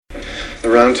The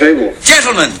round table.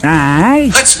 Gentlemen, Aye.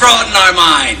 let's broaden our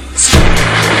minds.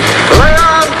 Lay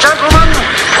on, gentlemen,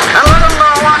 and let them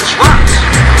know what's what.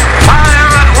 Fire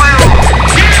at will.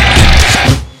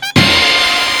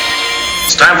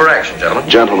 It's time for action, gentlemen.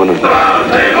 Gentlemen of the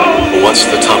round table. What's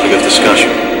the topic of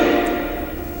discussion?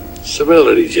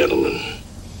 Civility, gentlemen.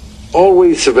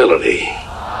 Always civility.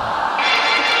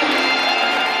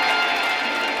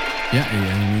 Yeah,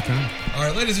 anytime. All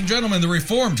right, ladies and gentlemen, the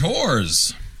Reformed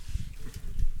Whores.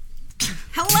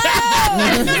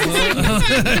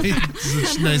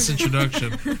 Such a nice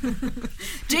introduction.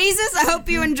 Jesus, I hope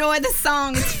you enjoy the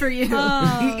song. It's for you.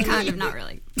 Kind of, not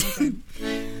really. Okay.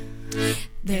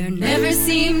 There never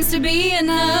seems to be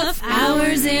enough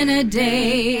hours in a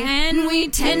day, and we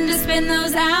tend to spend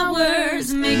those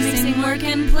hours mixing work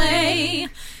and play.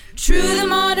 True, the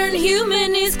modern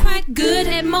human is quite good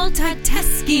at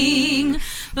multitasking,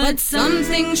 but some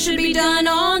things should be done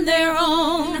on their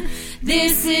own.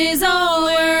 This is all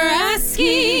we're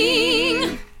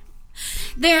asking.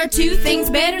 There are two things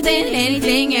better than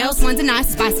anything else. One's a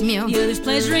nice spicy meal, the other's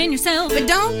pleasure in yourself. But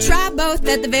don't try both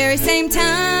at the very same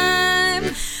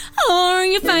time, or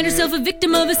you find yourself a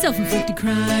victim of a self-inflicted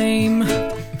crime.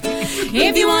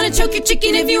 If you want to choke your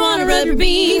chicken, if you want to rub your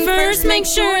bean, first make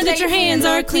sure that your hands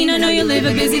are clean. I know you live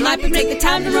a busy life, but take the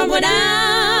time to rub it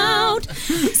out.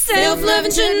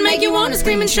 Self-loving shouldn't make you want to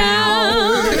scream and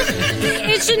shout.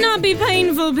 It should not be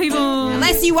painful, people.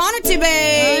 Unless you want it to be.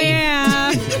 Oh,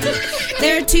 yeah.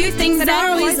 There are two things that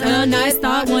are always a nice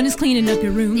thought. One is cleaning up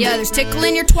your room. The other's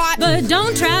tickling your twat. But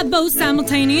don't try both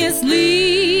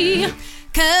simultaneously,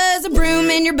 'cause a broom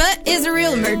in your butt is a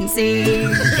real emergency.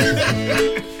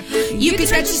 You can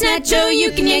stretch your snatch, oh,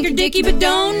 you can yank your dicky, but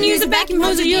don't use a vacuum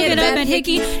hose or you'll get a bad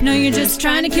hickey. No, you're just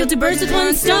trying to kill two birds with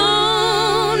one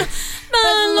stone.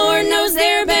 But Lord knows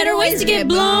there are better ways to get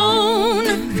blown.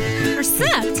 Or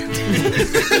sucked.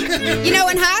 You know,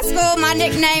 in high school, my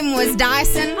nickname was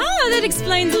Dyson. Oh, that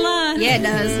explains a lot. Yeah, it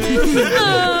does.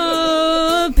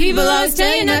 Oh, people always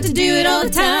tell you not to do it all the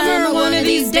time, or one of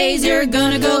these days you're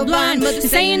gonna go blind. But the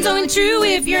saying's only true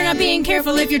if you're not being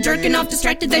careful. If you're jerking off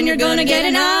distracted, then you're gonna get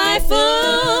an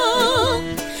eyeful.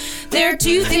 There are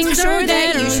two things sure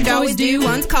that you should always do.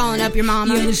 One's calling up your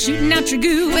mama, the other's shooting out your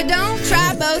goo. But don't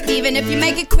try both, even if you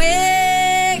make it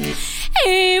quick.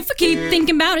 If we keep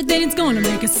thinking about it, then it's going to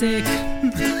make us sick.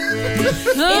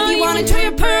 If you want to twirl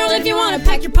your pearl, if you want to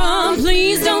pack your palm,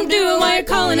 please don't do it while you're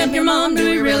calling up your mom. Do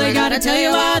we really gotta tell you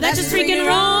why? That's just freaking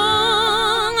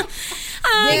wrong.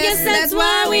 I guess that's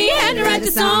why we had to write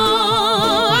the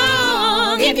song.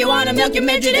 If you want to milk your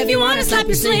midget, if you want to slap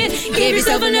your slit, give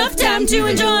yourself enough time to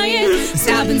enjoy it.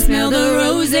 Stop and smell the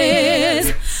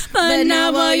roses, but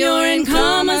not while you're in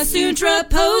Kama Sutra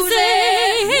poses.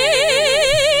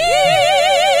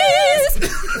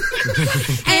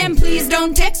 And please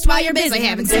don't text while you're busy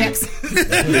having sex. The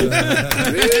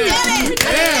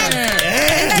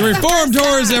Reformed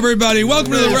Whores, everybody.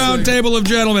 Welcome to the round table of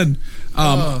gentlemen.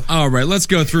 All right, let's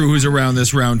go through who's around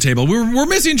this round table. We're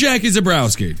missing Jackie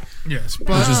Zabrowski. Yes, which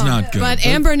is not good. But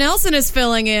Amber Nelson is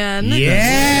filling in.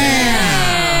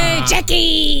 Yeah,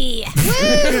 Jackie.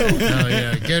 Oh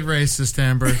yeah, get racist,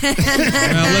 Amber.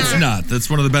 Well, let's not. That's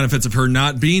one of the benefits of her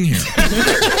not being here.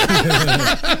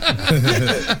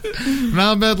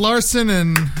 Malbeth Larson,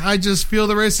 and I just feel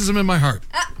the racism in my heart.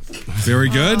 Very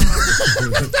good.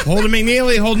 Holden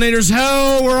McNeely, Holdenators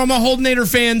Ho, where all my Holdenator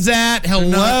fans at?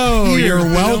 Hello, you're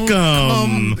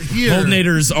welcome.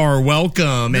 Holdenators are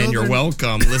welcome, and you're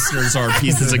welcome. Listeners are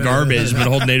pieces of garbage, but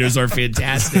Holdenators are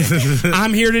fantastic.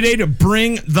 I'm here today to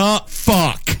bring the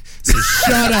fuck. So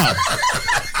shut up.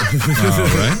 All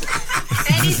right.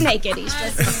 And he's naked. He's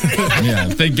just... Yeah,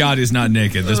 thank God he's not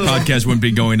naked. This podcast wouldn't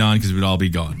be going on because we'd all be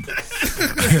gone.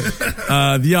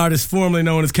 The artist formerly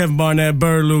known as Kevin Barnett,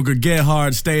 Bird Luger, get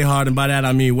hard, stay hard, and by that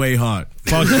I mean way hard.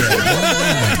 Fuck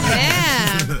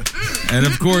Yeah. And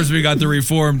of course, we got the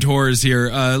Reformed Whores here.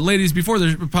 Ladies, before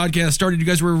the podcast started, you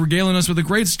guys were regaling us with a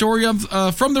great story of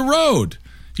From the Road.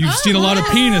 You've seen a lot of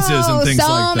penises and things like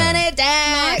that. So many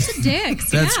dicks. Lots of dicks.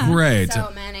 That's great.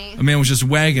 So many. A man was just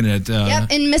wagging it.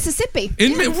 Yep, in Mississippi.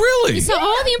 Really? You saw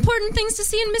all the important things to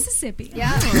see in Mississippi.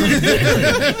 Yeah.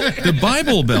 The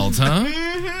Bible Belt, huh?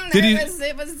 Mm-hmm.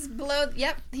 It was below.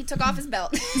 Yep, he took off his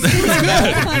belt.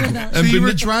 So you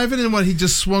were driving, and what? He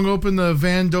just swung open the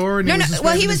van door, and No.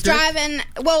 Well, he waving was his dick? driving.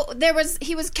 Well,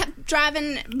 he was kept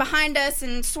driving behind us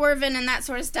and swerving and that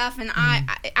sort of stuff. And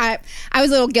I was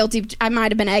a little guilty. I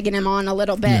might have been egging him on a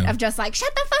little bit of just like,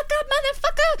 shut the fuck up,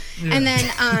 motherfucker. Yeah. And then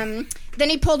then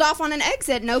he pulled off on an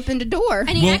exit and opened a door. And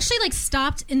he actually like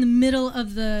stopped in the middle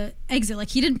of the exit. Like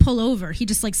he didn't pull over. He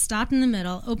just like stopped in the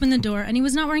middle, opened the door, and he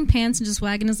was not wearing pants and just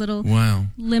wagging his little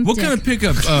limp What dick. kind of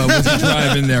pickup was he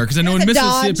driving there? Because I know in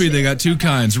Mississippi they got two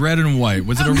kinds, red and white.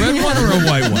 Was it a red one or a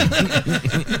white one?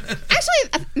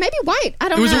 Actually, maybe white. I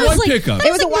don't know. It was a white pickup.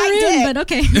 It was a white dick. But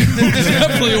okay.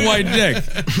 Definitely a white dick.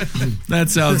 That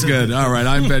sounds good. All right,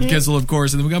 I'm Ben Kissel, of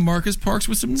course, and then we got Marcus Parks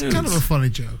with some news. Kind of a funny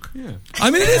joke. Yeah. I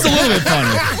mean, it is a little bit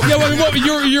funny. Yeah, well, what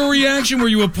your reaction? Were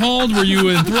you appalled? Were you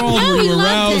enthralled? No, were we you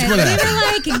aroused? loved What it. We happened?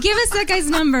 were like, give us that guy's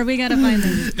number. We gotta find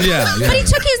him. Yeah. But he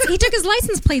took his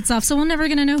license plates off, so we're never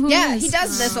gonna know who he is. He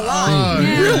does this a lot.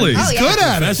 Really? He's good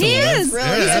at it. He is.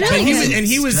 And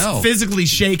he was physically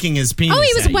shaking his penis. Oh,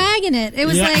 he was at you. wagging it. It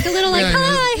was like a little like,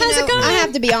 hi, how's it going? I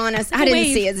have to be honest. I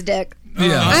didn't see his dick.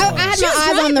 Yeah. I had my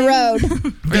eyes on the road.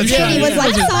 And he was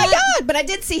like, Yeah. oh my God. But I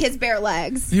did see his bare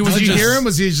legs. He was Did you hear him?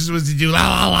 Was he do la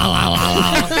la la la la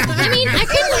la? I mean, I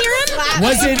couldn't hear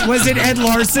him. Was it Ed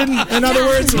Larson? In other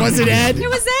words, was it Ed? It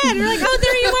was Ed. We're like, oh,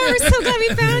 there you are. We're so glad we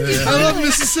found you. I love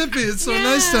Mississippi. It's so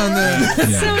nice down there.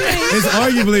 So nice. It's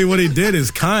arguably what he did is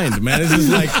kind, man. It's just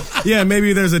like, yeah,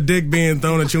 maybe there's a dick being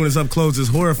thrown at you and it's up close. It's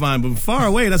horrifying, but far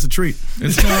away, that's a treat.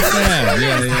 It's not bad.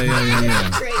 Yeah.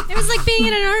 It was like being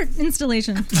in an art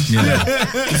installation.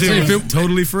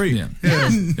 Totally free. Yeah.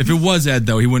 If it was Ed,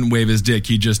 though, he wouldn't wave his dick.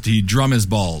 He'd drum his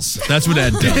balls. That's what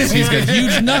Ed does. He's got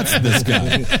huge nuts, this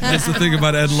guy. That's the thing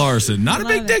about Ed Larson. Not a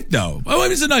big dick, though. Oh, I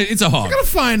mean, it's a hog. Got a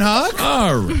fine hog.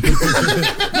 All right.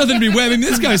 Nothing to be wagging.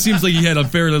 This guy seems like he had a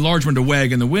fairly large one to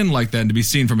wag in the wind like that and to be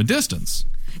seen from a distance.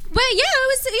 Well, yeah,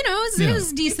 it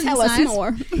was decent Tell us size.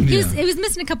 more. It was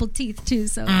missing a couple teeth too,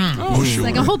 so sure.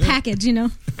 like a whole package,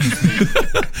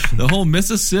 The whole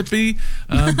Mississippi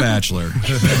bachelor.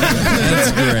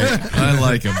 That's great. I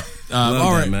like him.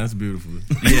 All right, man. That's beautiful.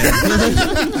 Yeah.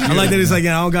 I like that he's like,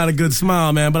 yeah, I don't got a good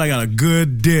smile, man, but I got a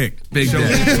good dick. Big dick.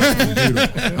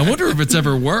 I wonder if it's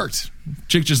ever worked.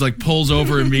 Chick just like pulls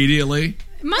over immediately.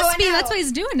 It must be. That's why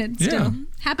he's doing it still. Yeah.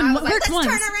 Happened Let's worked once.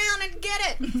 turn around and get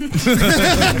it.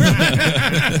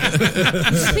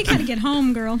 We gotta get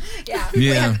home, girl. We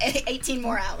have 18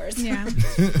 more hours. Yeah.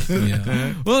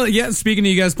 Well, yeah, speaking of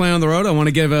you guys playing on the road, I want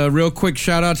to give a real quick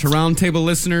shout out to Roundtable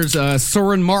listeners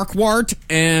Soren Markwart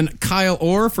and Kyle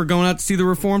Orr for going out to see the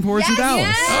Reformed Horse in Dallas.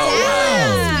 Yes. Oh,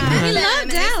 wow. We love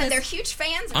They Dallas. said they're huge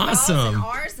fans of Awesome. dogs and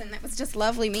ours, and it was just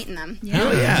lovely meeting them.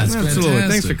 Hell yeah, absolutely.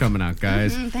 fantastic. Thanks for coming out,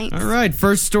 guys. Thanks. All right,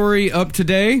 first story up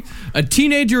today. A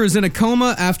teenager is in a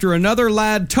coma after another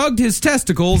lad tugged his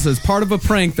testicles as part of a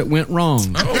prank that went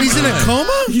wrong. But he's in a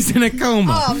coma? He's in a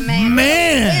coma. Oh,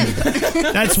 man.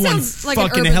 That's one sounds like an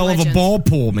fucking urban hell of a legend. ball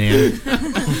pool, man.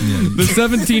 The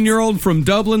 17-year-old from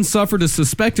Dublin suffered a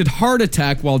suspected heart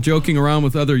attack while joking around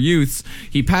with other youths.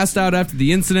 He passed out after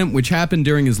the incident, which happened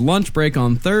during his lunch break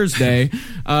on Thursday.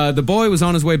 The boy was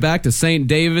on his way back to St.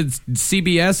 David's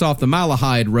CBS off the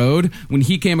Malahide Road when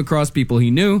he came across people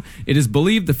he knew. It is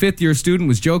believed the fifth-year student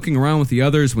was joking around with the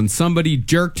others when somebody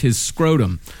jerked his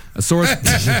scrotum. A source...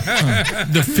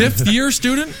 The fifth-year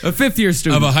student? A fifth-year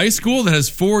student. Of a high school that has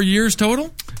 4 years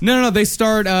total? No, they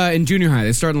start in junior high.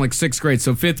 They start in like sixth grade.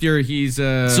 So fifth year, he's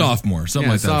sophomore,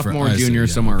 something like that. Sophomore, junior,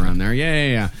 somewhere around there.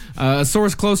 Yeah. A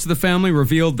source close to the family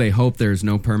revealed they hope there's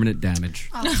no permanent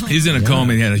damage. He's in a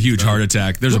coma and he had a huge heart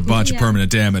attack. There's a bunch of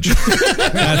permanent damage.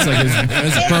 That's like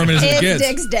as permanent as it His gets.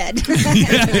 dick's dead.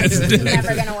 His dick.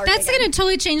 Never gonna work. That's gonna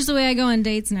totally change the way I go on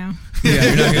dates now.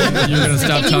 Yeah, you're gonna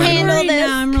stop Can you talking. handle this?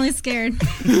 No, I'm really scared.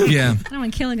 Yeah, I don't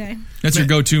want to kill a guy. that's your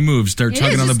go-to move. Start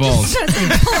tugging on the balls.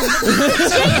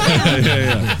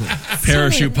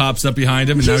 Parachute pops up behind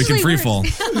him, and now he can free fall.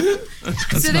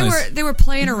 That's So nice. they were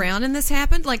playing around and this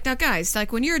happened? Like, now guys,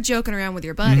 like when you're joking around with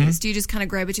your buddies, do you just kind of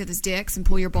grab each other's dicks and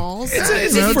pull your balls? It's Well,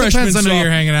 a it freshman depends on who sophomore.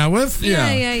 you're hanging out with. Yeah.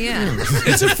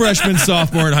 It's a freshman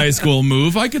sophomore in high school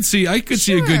move. I could see a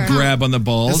good grab on the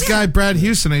balls. This guy, Brad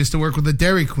Houston, I used to work with a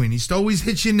Dairy Queen. He used to always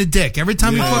hit you in the dick every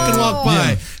time you fucking walk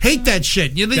by. Hate that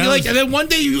shit. You're like, and then one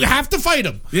day you have to fight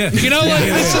him. Yeah. You know, like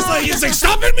it's just like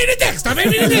stop hitting me in the dick, stop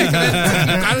hitting me in the dick.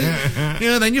 And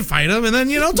then, then you fight him, and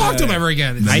then you don't talk to him ever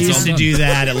again. I used to do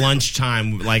that at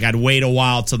lunchtime. Like, I'd wait a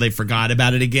while till they forgot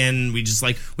about it again.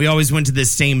 We always went to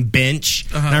this same bench.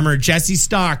 And I remember Jesse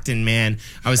Stockton, man.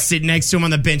 I was sitting next to him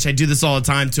on the bench. I do this all the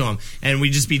time to him. And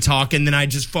we'd just be talking. Then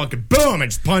I'd just fucking, boom, I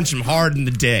just punch him hard in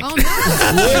the dick. Oh,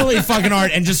 no. Really fucking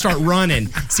hard. And just start running.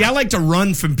 See, I like to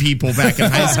run from people back in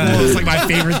high school. It's like my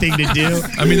favorite thing to do.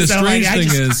 I mean, the strange I thing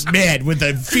just, is, man, with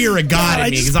the fear of God in I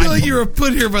me. just 'cause feel like you were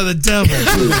put here by the devil.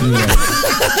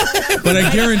 but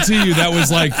I guarantee you that was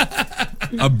like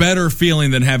a better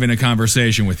feeling than having a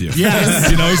conversation with you. Yes.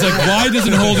 You know, he's like, why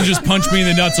doesn't Holden just punch me in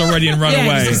the nuts already and run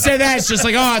away? Just say that. It's just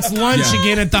like, oh, it's lunch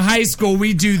again at the high school.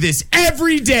 We do this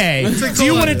every day. Do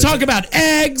you want to talk about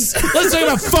eggs? Let's talk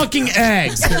about fucking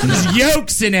eggs. There's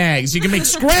yolks in eggs. You can make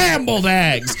scrambled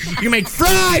eggs. You can make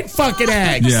fried fucking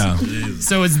eggs. Yeah.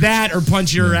 So it's that or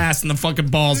punch your ass in the fucking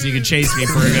balls and you can chase me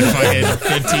for a good fucking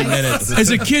 15 minutes. As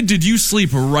a kid, did you sleep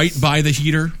right by the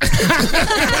heater?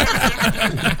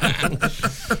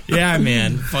 Yeah,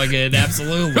 man. Fucking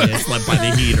absolutely. I slept by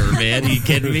the heater, man. Are you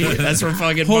kidding me? That's where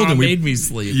fucking Mom made me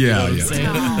sleep. Yeah, you know what I'm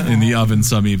saying? In the oven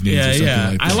some evenings or something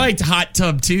like that. I liked hot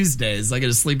tub Tuesdays. I got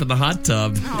to sleep in the hot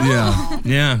tub.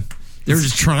 Yeah. They were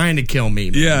just trying to kill me.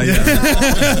 Man. Yeah.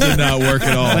 Did not work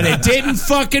at all. But it didn't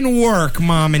fucking work,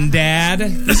 Mom and Dad.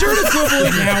 Is there an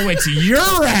equivalent? Now it's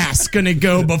your ass gonna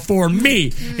go before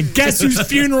me. And guess whose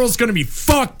funeral's gonna be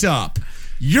fucked up?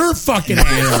 Your fucking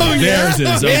ass. Theirs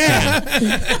is. Okay.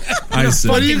 Yeah. I see.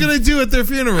 What are you going to do at their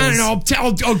funerals? I don't know.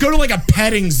 I'll go to like a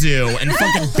petting zoo and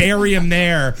fucking bury him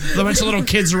there with a bunch of little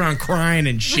kids around crying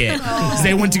and shit. Because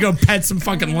they went to go pet some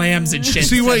fucking lambs and shit.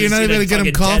 See what? You're not even going to get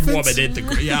him coffins?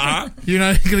 You're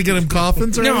not going to get him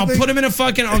coffins or anything? anything? I'll put him in a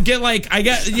fucking, I'll get like,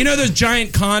 you know those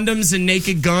giant condoms and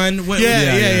Naked Gun?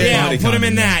 Yeah, I'll put him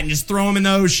in that and just throw him in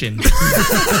the ocean.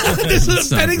 This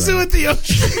is a petting zoo at the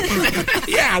ocean.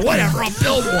 Yeah, whatever. I'll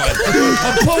build one.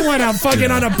 I'll put one out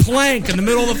fucking on a plank in the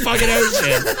middle of the fucking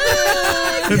ocean.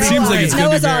 It seems like it's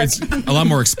going to be a lot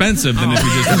more expensive than if you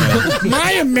just...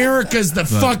 My America's the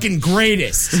fucking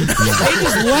greatest. They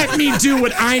just let me do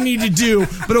what I need to do,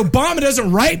 but Obama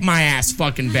doesn't write my ass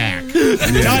fucking back.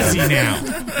 Does he now?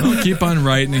 Well, keep on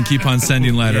writing and keep on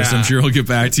sending letters. Yeah. I'm sure he'll get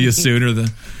back to you sooner than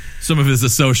some of his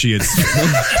associates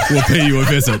will pay you a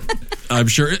visit. I'm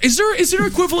sure. Is there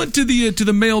equivalent to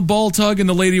the male ball tug in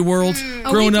the lady world?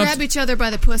 We grab each other by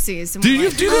the pussies. And do you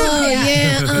do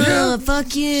that? Oh,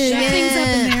 fuck you. Shut things up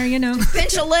in there, you know.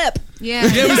 Pinch a lip. Yeah.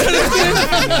 Was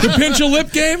that the pinch a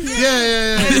lip game?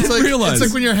 Yeah. I didn't realize. It's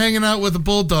like when you're hanging out with a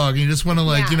bulldog and you just want to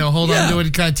hold on to it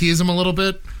and kind of tease him a little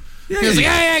bit. He's like,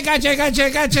 yeah, gotcha. That's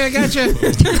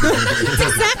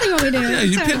exactly what we do. Yeah,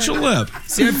 you pinch a lip.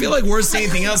 See, I feel like worse than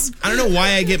anything else. I don't know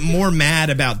why I get more mad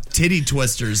about titty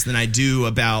twisters than I do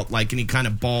about like any kind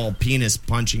of ball penis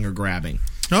punching or grabbing.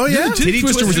 Oh yeah, titty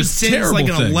twister was a terrible like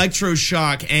an thing.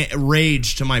 electroshock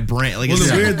rage to my brain. Like, Well,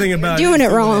 the weird thing about doing it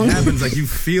wrong. It happens like you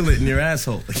feel it in your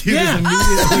asshole. Like, you Yeah. just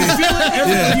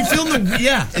You feel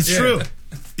it's true.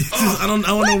 It's just, I don't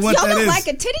know what Y'all that don't is. like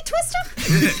a titty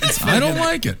twister? I don't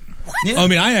like it. I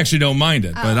mean, I actually don't mind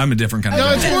it, but I'm a different kind of No,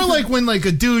 guy. it's more like when like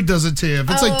a dude does it to you. If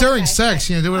it's like during sex,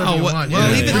 do whatever you want.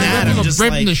 Well, even that, I'm just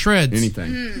rip like, him to shreds.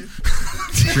 Anything.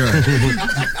 Sure.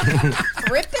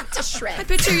 Rip it to shreds. I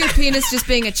picture your penis just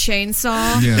being a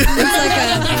chainsaw. Yeah.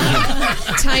 It's like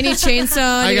a tiny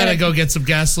chainsaw. I gotta go get some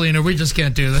gasoline, or we just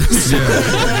can't do this.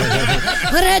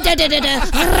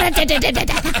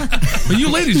 But you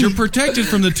ladies, you're protected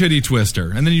from the titty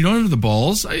twister, and then you don't have the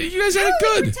balls. You guys had it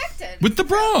good protected. with the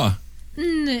bra.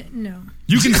 No.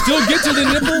 You can still get to the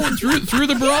nipple through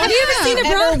the bra. Have you ever seen a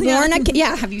bra? Worn a,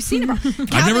 have you seen a bra?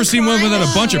 I've never seen one without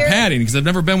a bunch of padding because I've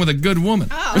never been with a good woman.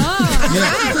 I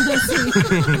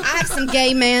have some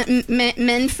gay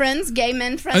men friends,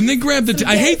 And they grab the.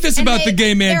 I hate this about the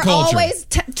gay man culture. They're always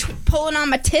pulling on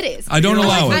my titties. I don't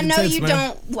allow it. I know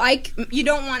you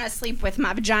don't want to sleep with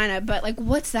my vagina, but like,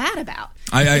 what's that about?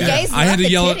 I had to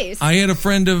yell. Titties. I had a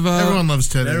friend of. Everyone loves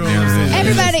titties.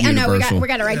 Everybody, I know we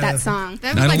got to write that song.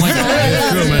 That I was don't like like it.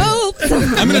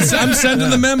 I'm sending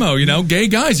the memo. You know, gay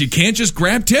guys, you can't just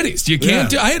grab titties. You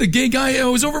can't. I had a gay guy. I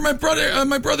was over my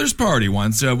brother's party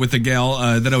once with a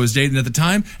gal that I was dating at the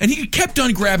time, and he kept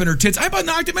on grabbing her tits. I about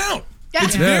knocked him out. Yeah.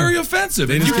 It's very offensive.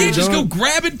 They You just can't keep just go going.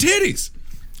 grabbing titties.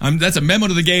 That's a memo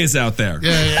to the gays out there.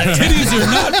 Yeah. Titties are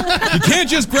not. You can't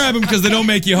just grab them because they don't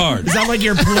make you hard. Is that like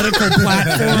your political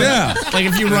platform? Yeah. Like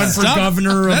if you run for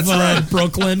governor of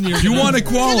Brooklyn, If you want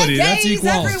equality, that's gays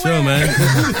equality. everywhere.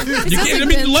 Sure, man. You can't, I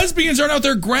mean, lesbians aren't out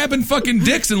there grabbing fucking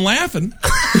dicks and laughing.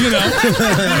 You know,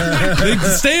 they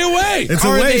stay away. It's a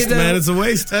waste, man. It's a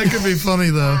waste. That could be funny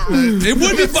though. It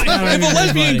would be fun. If a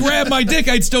lesbian grabbed my dick,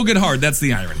 I'd still get hard. That's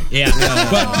the irony. Yeah.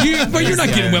 But you're not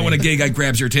getting wet when a gay guy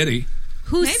grabs your titty.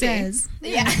 Who says?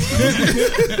 Yeah.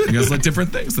 You guys like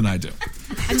different things than I do.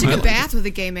 I took a bath with a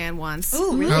gay man once.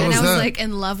 Ooh, really? How And was I was that? like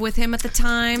in love with him at the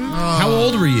time. How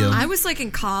old were you? I was like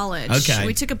in college. Okay.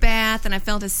 We took a bath and I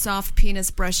felt his soft penis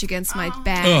brush against my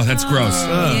back. Oh, that's gross.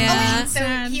 Yeah. So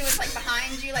he was like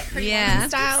behind you, like Pretty Woman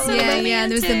style. Yeah.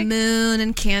 There's the moon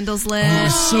and candles lit. Oh,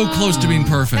 so close to being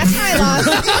perfect. That's how I lost.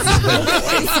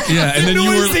 Yeah, and then you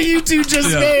were. that you two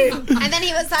just made. And then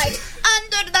he was like,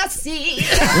 under the sea.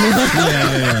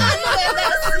 Yeah. Under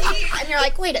the sea. And you're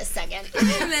like, wait a second.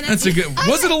 That's a good.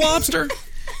 Was it a lobster?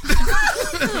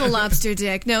 Not a lobster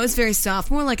dick. No, it's very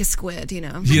soft. More like a squid, you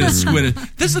know. Yeah, squid.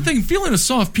 That's the thing. Feeling a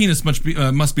soft penis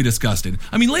must be disgusting.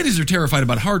 I mean, ladies are terrified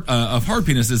about hard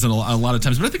penises a lot of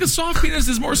times, but I think a soft penis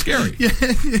is more scary.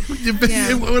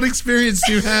 What experience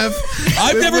do you have?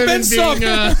 I've never been soft.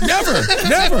 Never.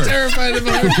 Terrified of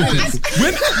hard penis.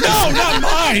 No, not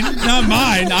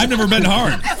mine. I've never been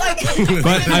hard,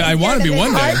 but I want to be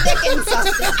one day.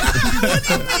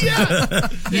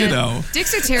 You know,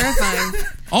 dicks are terrifying.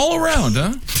 All around,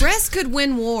 huh? Breasts could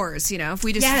win wars, you know, if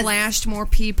we just flashed more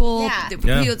people.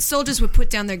 Soldiers would put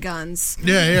down their guns.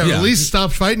 Yeah. At least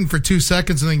stop fighting for 2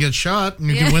 seconds and then get shot, and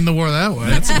you can win the war that way.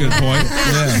 That's a good point.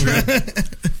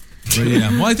 Yeah. But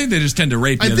well, I think they just tend to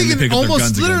rape you. I think it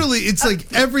almost literally, it's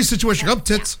like every situation. Up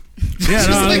tits. Yeah,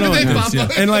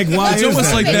 and like, why it's is almost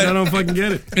that? like that? I don't fucking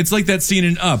get it. It's like that scene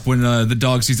in Up when the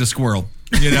dog sees a squirrel.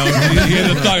 You know, he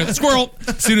had a dog, squirrel.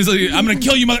 As soon as I'm going to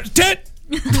kill you, mother. Tit.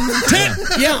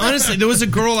 Yeah, honestly, there was a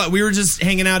girl. We were just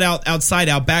hanging outside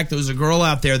out back. There was a girl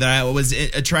out there that I was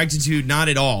attracted to, not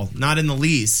at all, not in the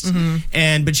least.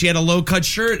 But she had a low cut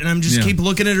shirt, and I'm just keep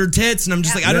looking at her tits, and I'm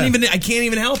just like, I can't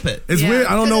even help it. It's weird.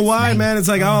 I don't know why, man. It's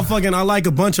like I like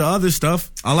a bunch of other stuff.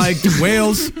 I like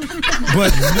whales,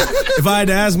 but if I had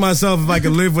to ask myself if I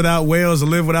could live without whales or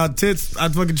live without tits,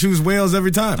 I'd fucking choose whales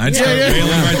every time. I'd start whaling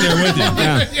right there with you.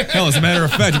 Yeah. Hell, as a matter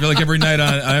of fact, I feel like every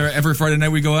Friday night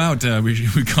we go out, we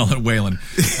call it whaling.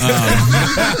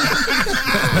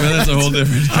 Well, that's a whole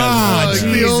different.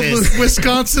 The old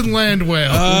Wisconsin land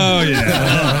whale. Oh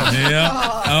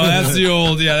yeah. Oh, that's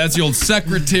the old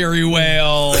secretary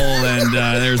whale, and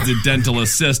there's the dental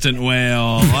assistant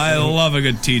whale. I love a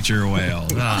good teacher whale.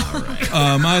 All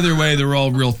right. Either way, they're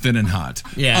all real thin and hot.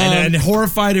 Yeah, and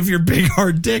horrified of your big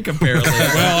hard dick. Apparently.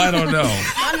 Well, I don't know.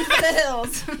 On the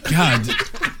hills. God,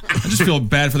 I just feel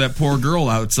bad for that poor girl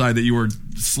outside that you were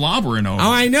slobbering over.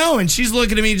 Oh, I know. And she's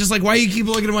looking at me just like, why you keep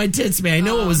looking at my tits, man? I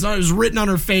know it was written on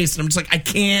her face, and I'm just like, I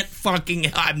can't fucking.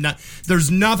 I'm not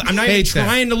even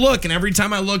trying to look. And every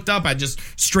time I looked up, I just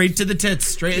straight to the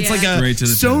tits. It's like a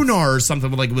sonar or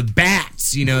something with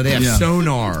bats. You know, they have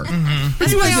sonar.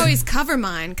 That's why I always cover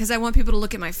mine, because I want people to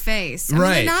look at my face. I mean,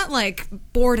 right. They're not like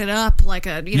boarded up like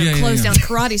a closed down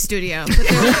karate studio.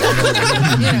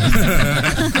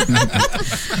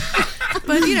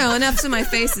 But enough so my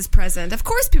face is present. Of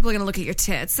course, people are going to look at your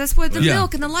tits. That's where the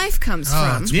milk and the life comes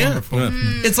from. It's wonderful.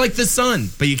 It's like the sun,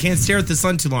 but you can't stare at the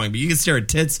sun too long. But you can stare at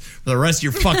tits for the rest of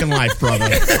your fucking life, brother.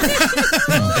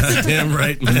 That's damn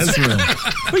right, man. That's real.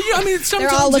 But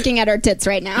they're all looking at our tits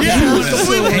right now. No,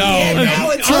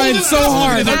 I'm trying so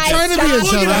hard. I'm trying to be a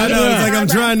I know. It's like I'm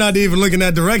trying not to even look in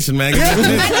that direction, man.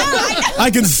 I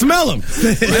can smell them.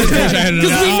 Because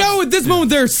we know at this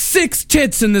moment there are 6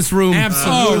 tits in this room.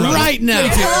 Absolutely. Right now.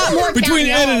 Between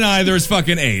Ed and I, there's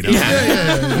fucking 8.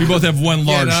 Okay? We both have one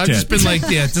large I've tit. just been like,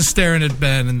 just staring at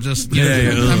Ben and just,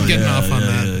 I'm getting off on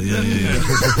that.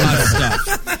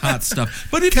 Hot stuff.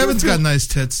 But Kevin's got nice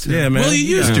tits, too. Yeah, man. Well, he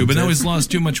used to, but now he's lost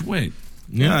too much weight.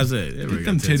 Yeah, I say, get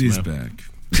them titties back.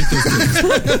 Get those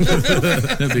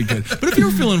titties. That'd be good. But if you're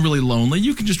feeling really lonely,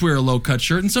 you can just wear a low-cut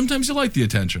shirt, and sometimes you like the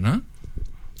attention, huh?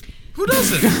 Who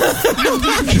doesn't? Of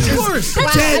course. Wow,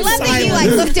 I love that you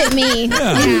looked at me.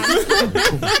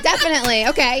 Yeah. Definitely.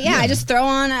 Okay. Yeah. I just throw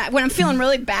on when I'm feeling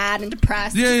really bad and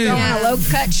depressed. Throw on a low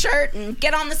cut shirt and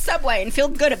get on the subway and feel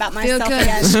good about myself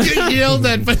again. Get yelled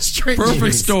at by strangers.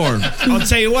 Perfect storm. I'll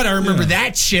tell you what. I remember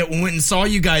that shit when we went and saw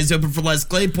you guys open for Les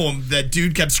Claypool. That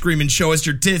dude kept screaming, "Show us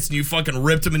your tits!" and you fucking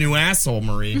ripped him a new asshole,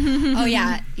 Marie. Oh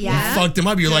yeah. You fucked him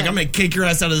up. You're like, I'm gonna kick your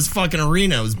ass out of this fucking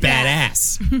arena. It was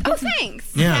badass. Oh,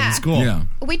 thanks. Yeah, it's cool. Yeah.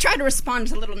 We try to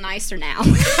respond a little nicer now.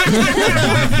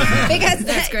 Because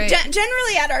that's great.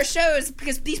 Generally at our shows,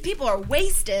 because these people are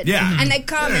wasted. Yeah. And they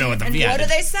come and what do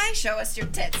they say? Show us your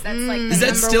tits. That's like the Is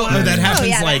that number still? one. Oh, that happens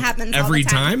that happens all every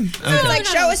the time. Okay. Like,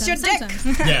 show us your dick.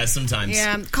 Yeah, sometimes.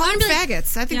 Yeah, call them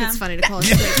faggots. I think it's funny to call it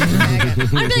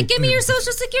faggot. I'd be like, give me your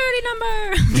social security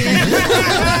number.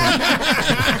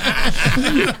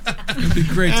 It'd be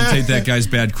great to take that guy's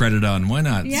bad credit on. Why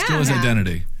not? Steal his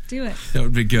identity. Do it. That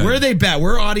would be good. Where are they bad?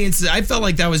 Where audiences? I felt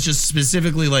like that was just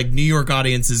specifically like New York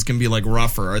audiences can be like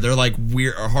rougher. Are there like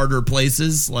weird or harder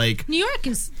places? Like New York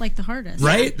is like the hardest.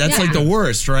 Right? That's like the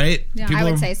worst, right? Yeah. I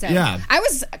would say so. Yeah. I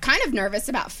was kind of nervous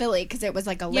about Philly because it was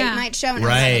like a late night show and it was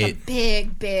like a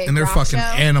big and they're rock fucking show.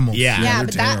 animals. Yeah,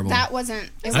 but terrible. that wasn't.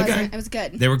 It wasn't. It was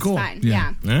good. They were cool. It was fine.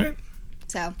 Yeah. All right.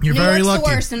 So You're New very York's lucky. the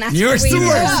worst, and that's New York's where we the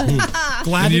grew worst. up.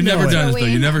 Glad And to you've know never it. done it, though.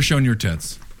 You've never shown your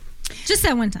tits. Just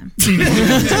that one time. So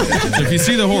if you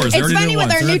see the horse, they It's already funny did it with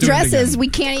once. our They're new not doing it dresses. again. We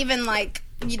can't even like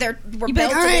either we're You be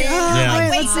built like, all right, in. Yeah.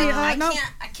 wait, Wait, let's see. I No.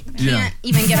 can't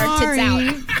even get our tits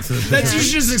out. That's you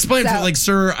should just explain to So- it, like,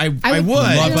 sir, I would.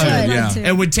 Love it, yeah.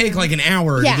 It would take like an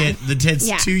hour Yeah. to get the tits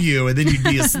Yeah. to you, and then you'd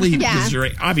be asleep Yeah. because you're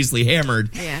obviously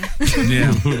hammered. Yeah.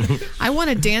 Yeah. I won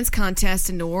a dance contest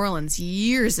in New Orleans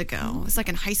years ago. It was like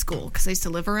in high school because I used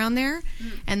to live around there.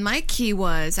 And my key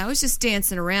was I was just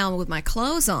dancing around with my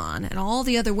clothes on, and all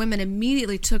the other women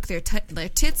immediately took their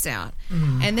tits out,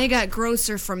 and they got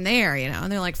grosser from there.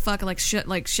 And they're like fucking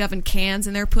like shoving cans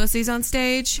in their pussies on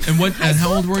stage. And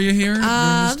how old were you here? during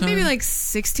this time? Maybe like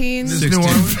 16.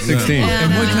 16.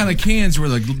 And what kind of cans were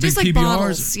like big Just like PBRs?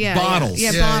 bottles. Yeah, bottles.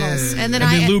 Yeah, bottles. And then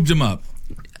they lubed them up.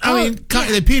 I mean,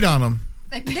 they peed on them.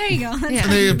 There you go. Yeah.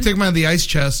 They take them out of the ice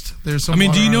chest. There's some. I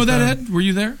mean, do you water know on that, them. Ed? Were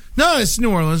you there? No, it's New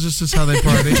Orleans. It's just how they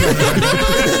party.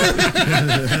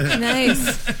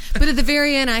 Nice. But at the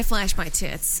very end, I flashed my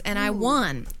tits, and I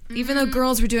won, even though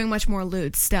girls were doing much more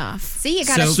lewd stuff. See, you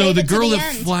gotta So save the it to girl the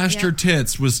that end. flashed her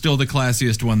tits was still the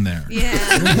classiest one there. Yeah.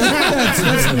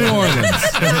 That's New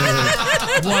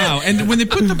Orleans. Wow. And when they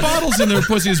put the bottles in their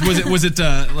pussies, was it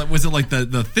like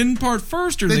the thin part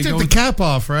first, or They they took go the cap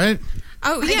off, right?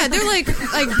 Oh yeah, they're like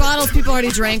bottles people already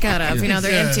drank out of. They're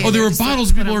empty. Oh, there were Just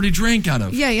bottles people already drank out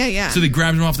of. Yeah. So they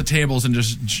grabbed them off the tables and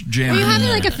just jammed Are you them in having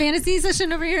there. like a fantasy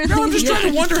session over here? No, I'm just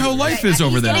trying to wonder how life is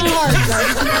over there. I'm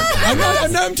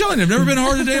telling you, I've never been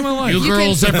hard a day in my life. You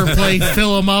girls ever play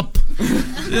fill 'em up?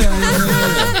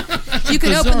 You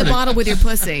can open the bottle with your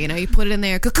pussy. You put it in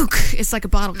there. It's like a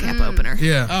bottle cap opener.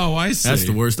 Yeah. Oh, I see. That's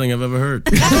the worst thing I've ever heard.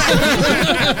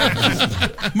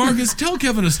 Marcus, tell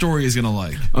Kevin a story he's going to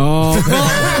like. Oh,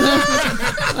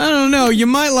 well, I don't know. You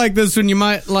might like this one. You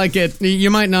might like it.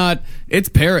 You might not. It's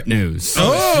parrot news.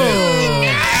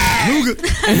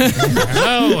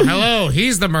 Hello.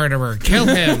 He's the murderer. Kill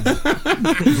him.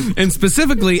 And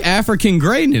specifically African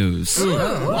gray news.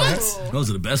 Those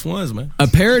are the best ones, man. A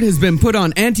parrot has been put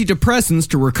on antidepressants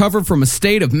to recover from a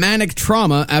state of manic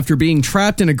trauma after being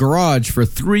trapped in a garage for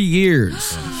 3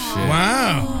 years.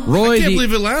 Wow. Roy, I can't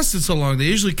believe it lasted so long. They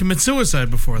usually commit suicide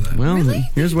before that. Well,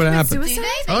 here's what happened.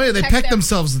 Oh, yeah, they peck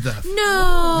themselves to death.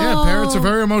 No. Yeah, parrots are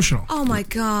very emotional. Oh my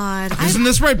God. Isn't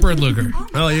this right, Bird Luger?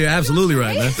 Oh, you're absolutely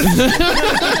right, man.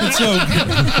 So,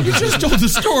 you just told the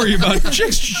story about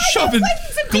chicks shoving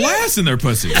glass in their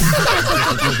pussies.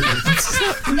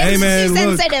 Hey, man, Too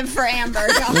look. sensitive for Amber.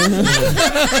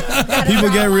 People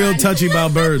get real touchy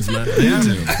about birds, man.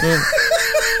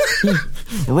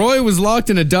 Roy was locked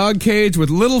in a dog cage with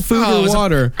little food or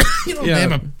water. You don't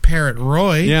name a parrot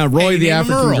Roy. Yeah, Roy Hey, the name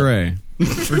him African Earl. gray.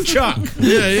 Or Chuck.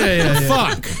 Yeah.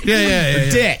 Fuck. Yeah.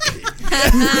 Dick.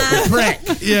 Prick.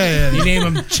 Yeah. You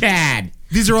name him Chad.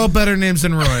 These are all better names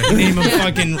than Roy. Name him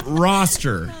fucking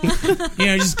Roster.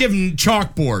 Just give him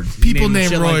chalkboard. People Name him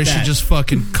named shit Roy like should that. just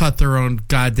fucking cut their own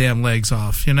goddamn legs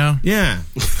off, you know? Yeah.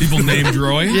 People named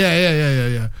Roy?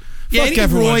 Yeah. Yeah, Fuck any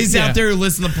everyone. Roys Yeah. out there who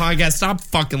listen to the podcast, stop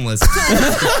fucking listening.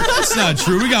 That's not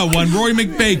true. We got one, Roy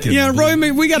McBacon. Yeah,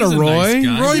 we got He's a a Roy. nice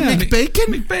guy. Roy Yeah. McBacon?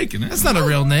 McBacon. That's not a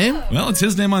real name. Well, it's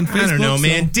his name on Facebook. I don't know, so-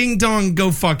 man. Ding dong,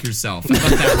 go fuck yourself. How about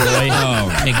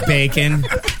that, Roy?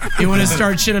 McBacon. You want to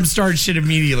start shit? I'm starting shit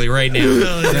immediately right now.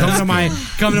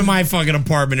 Come to my fucking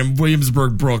apartment in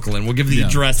Williamsburg, Brooklyn. We'll give you the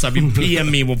address up. You PM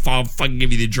me. I'll fucking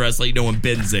give you the address. Let you know when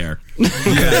Ben's there.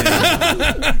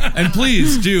 And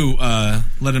please do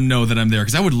let him know that I'm there,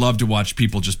 because I would love to watch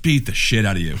people just beat the shit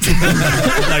out of you.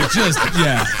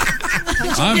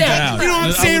 I'm down. You know what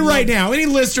I'm saying right now? Any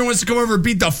listener wants to come over and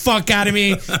beat the fuck out of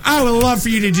me, I would love for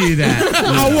you to do that.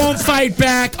 I won't fight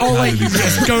back. I'll let you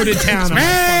just go to town.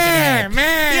 Man.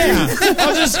 Yeah.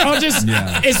 I'll just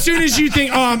as soon as you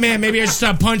think, oh man, maybe I should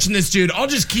stop punching this dude, I'll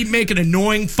just keep making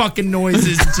annoying fucking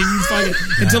noises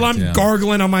until I'm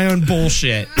gargling on my own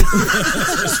bullshit.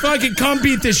 Just fucking come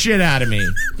beat the shit out of me.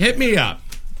 Hit me up.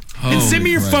 And send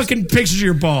me your fucking pictures of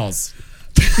your balls.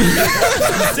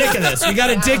 I'm sick of this. We got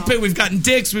a dick pic. We've gotten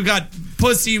dicks. We've got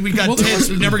pussy. We've got tits.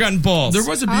 We've never gotten balls. There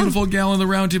was a beautiful gal on the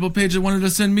Roundtable page that wanted to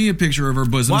send me a picture of her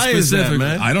bosom. Why is that, specific.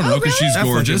 man? I don't know, because she's That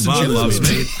gorgeous and fucking she loves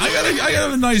bothers me. me. I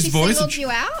got a nice She voice. singled you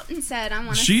out and said, "I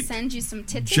want to send you some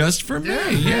tits." Just for me,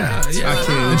 yeah.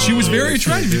 And she was very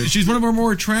attractive. She's one of our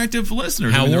more attractive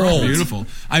listeners. How they're all old? beautiful.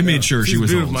 I made sure she She's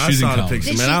was beautiful. old. I She's in saw the college. picture,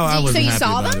 Did man. she- I wasn't so you happy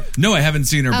saw about them? it. No, I haven't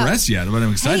seen her breasts yet, but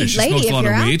I'm excited. Hey, She lady, smokes a if lot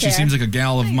you're of out weed. She there. seems like a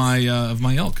gal of my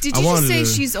ilk. Did I you just wanted say to-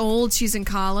 she's old? She's in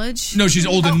college? No, she's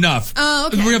old enough. Oh,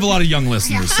 okay. We have a lot of young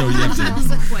listeners, so you have to. I was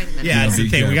like, wait a minute. Yeah, that's the be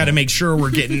thing. We careful. got to make sure we're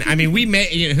getting. I mean, we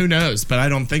may. Who knows? But I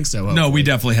don't think so. No, we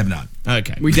definitely have not.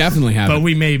 Okay. We definitely haven't. But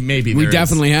we maybe we there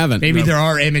definitely is. haven't. Maybe there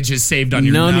are images saved on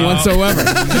your None whatsoever.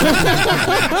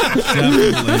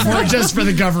 Or just for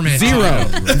the government. Zero.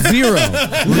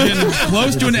 We're getting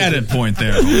close to an edit point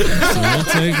there. So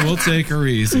we'll take her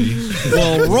easy.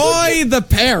 Well, Roy the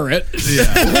parrot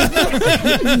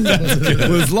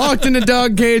was locked in a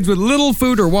dog cage with little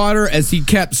food or water as he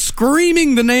kept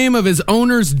screaming the name of his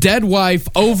owner's dead wife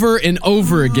over and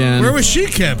over again. Where was she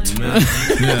kept?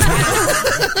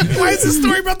 Why is this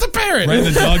story about the parrot? Right in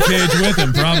the dog cage with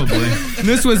him, probably.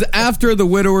 This was after the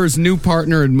widower's new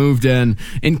partner had moved in.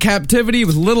 In captivity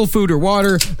with little food or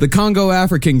water, the Congo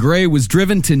African Grey was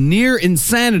driven to near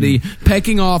insanity,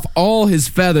 pecking off all his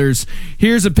feathers.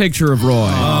 Here's a picture of Roy.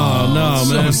 Oh, no,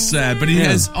 so man. sad. But he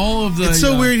has all of the. It's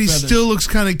so weird. He feathers. still looks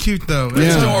kind of cute, though. Yeah.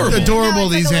 It's adorable.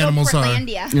 No, it's These like a little animals are.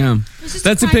 Portlandia. Yeah. It's just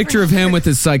That's a cry for picture of him help. with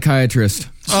his psychiatrist.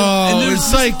 Oh, it's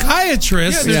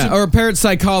psychiatrist. Yeah, or parrot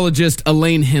psychologist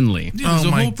Elaine Henley. Yeah, there's Oh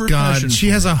a my whole profession God! She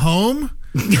for has it. a home.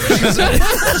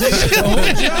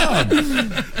 whole job.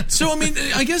 So I mean,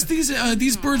 I guess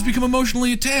these birds become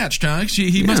emotionally attached, huh?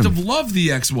 He must have loved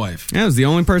the ex-wife. Yeah, I was the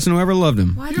only person who ever loved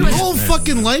him. Your whole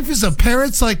fucking life is a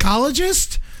parrot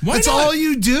psychologist. Why That's not? all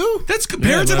you do. That's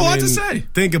parents have a lot to say.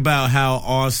 Think about how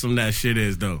awesome that shit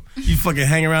is, though. You fucking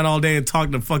hang around all day and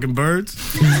talk to fucking birds.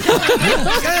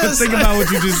 Yes. Think about what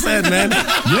you just said, man.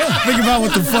 Yeah. Think about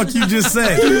what the fuck you just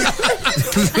said.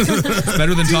 It's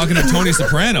better than talking to Tony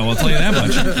Soprano, I'll tell you that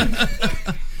much.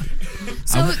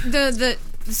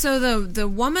 So the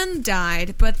woman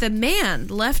died, but the man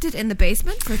left it in the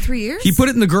basement for 3 years? He put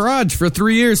it in the garage for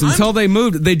 3 years until they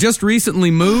moved. They just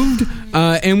recently moved,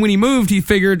 and when he moved, he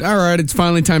figured, all right, it's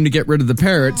finally time to get rid of the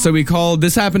parrot. So he called,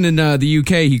 this happened in the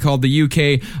UK, he called the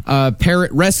UK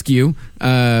Parrot Rescue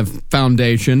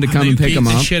Foundation to come and pick him Beat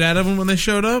the up. shit out of them when they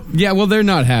showed up. Yeah, well, they're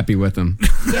not happy with him.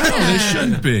 No, they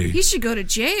shouldn't be. He should go to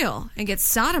jail and get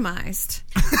sodomized.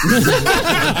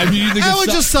 I mean, you think I would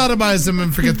just sodomize them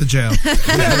and forget the jail.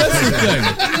 Yeah, that's the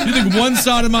thing. You think one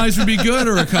sodomize would be good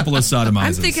or a couple of sodomizes?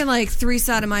 I'm thinking like 3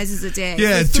 sodomizes a day.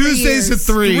 Yeah, for 3 Tuesdays years. at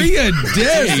 3. 3 a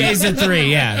day. Tuesdays at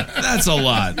 3, yeah. That's a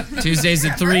lot. Tuesdays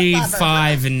at 3,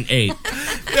 5, and 8.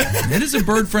 It is a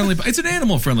bird-friendly. It's an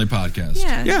animal-friendly podcast.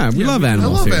 Yeah. Yeah, we love I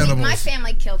animals love here. animals. My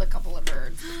family killed a couple of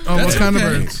birds. Oh, what That's kind okay.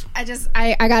 of birds?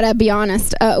 I gotta be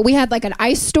honest. We had like an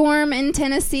ice storm in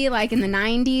Tennessee, like in the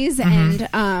 90s, and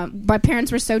my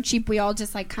parents were so cheap. We all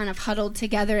just like kind of huddled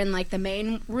together in like the main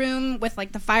room with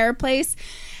like the fireplace,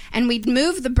 and we'd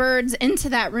move the birds into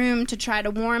that room to try to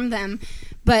warm them.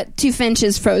 But 2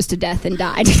 finches froze to death and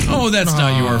died. Oh, that's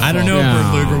not your fault. I don't know,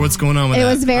 Yeah. Bert Luger, what's going on with It that?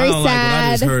 was very I don't like what I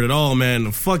sad. just heard at all, man.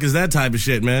 The fuck is that type of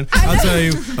shit, man? I'll tell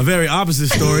you a very opposite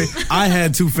story. I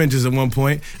had 2 finches at one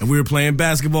point, and we were playing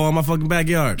basketball in my fucking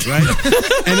backyard, right?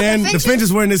 And then the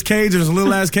finches were in this cage. It was a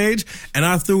little ass cage, and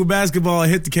I threw a basketball, I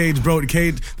hit the cage, broke the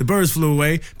cage. The birds flew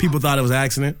away. People thought it was an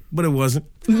accident, but it wasn't.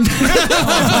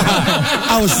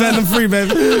 I was setting them free,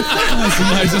 baby. That's the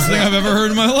nicest thing I've ever heard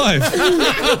in my life.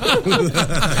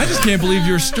 I just can't believe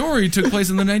your story took place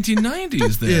in the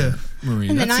 1990s there, Yeah. Marie.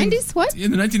 In the That seems- 90s? What?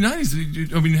 In the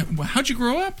 1990s. I mean, how'd you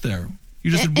grow up there? You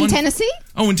just had In one. Tennessee?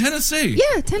 Oh, in Tennessee.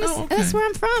 Yeah, Tennessee. Oh, okay. That's where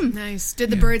I'm from. Nice. Did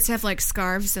the birds have like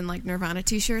scarves and like Nirvana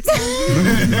t-shirts on?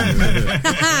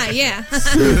 Yeah.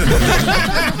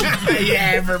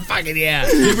 Yeah, for fucking yeah.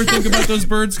 Do you ever think about those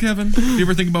birds, Kevin? Do you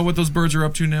ever think about what those birds are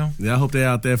up to now? Yeah, I hope they're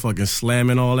out there fucking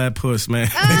slamming all that puss, man.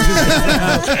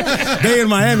 They in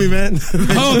Miami, man.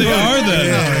 Oh, they are then.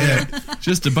 Yeah.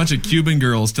 Just a bunch of Cuban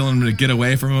girls telling them to get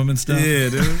away from them and stuff. Yeah,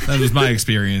 dude. That was my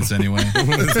experience anyway.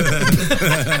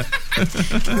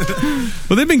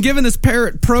 Well, they've been giving this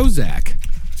parrot Prozac.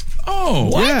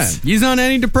 Oh, Yeah, he's on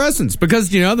antidepressants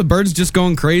because, you know, the bird's just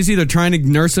going crazy. They're trying to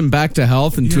nurse him back to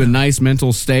health and to a nice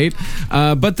mental state.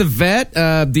 But the vet,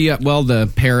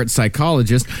 the parrot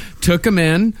psychologist, took him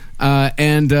in,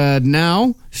 and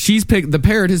now the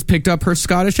parrot has picked up her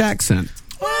Scottish accent.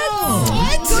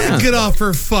 Get off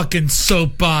her fucking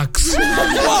soapbox.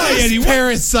 Why? This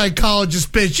parrot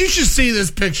psychologist bitch. You should see this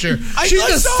picture. She's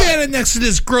just standing next to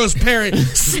this gross parrot,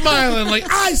 smiling like,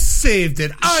 I saved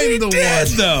it. I'm the did,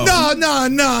 one.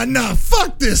 though. No.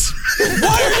 Fuck this. Why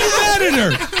are you mad at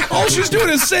her? All she's doing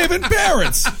is saving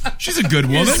parrots. She's a good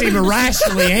You woman. seem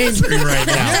irrationally angry right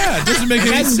now. Yeah, it doesn't make any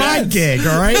That's sense. my gig,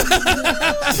 all right?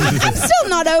 I'm still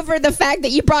not over the fact that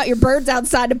you brought your birds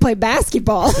outside to play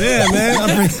basketball. Yeah,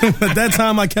 man. At that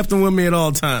time, I kept them with me at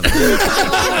all times.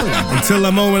 Until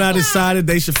the moment I decided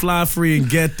they should fly free and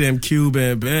get them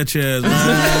Cuban bitches. Man.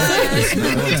 That's what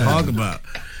I'm talking about.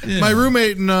 My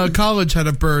roommate in college had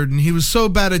a bird, and he was so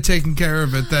bad at taking care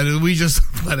of it that we just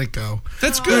let it go.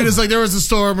 That's good. It's like there was a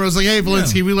storm, and it was like, hey,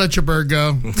 Valinsky, we let your bird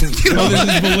go. Oh, this is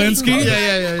Valinsky?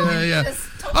 Yeah.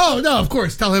 Oh, no, of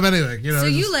course. Tell him anything. So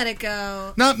you let it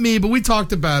go. Not me, but we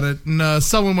talked about it, and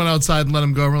someone went outside and let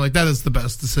him go, and we're like, that is the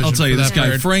best decision. I'll tell you, for this that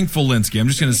guy, bird. Frank Valinsky, I'm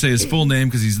just going to say his full name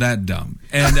because he's that dumb.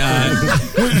 And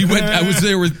I was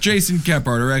there with Jason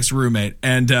Kephart, our ex-roommate,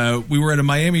 and we were at a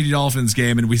Miami Dolphins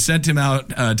game, and we sent him out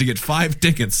to get 5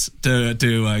 tickets to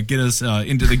get us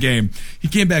into the game. He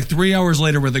came back 3 hours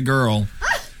later with a girl.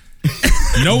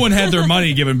 No one had their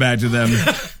money given back to them,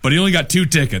 but he only got 2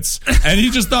 tickets. And he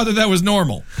just thought that was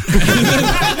normal.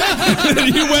 And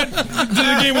then he went to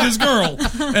the game with his girl.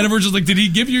 And we're just like, did he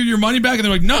give you your money back? And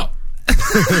they're like, no.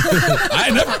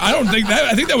 I don't think that.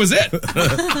 I think that was it.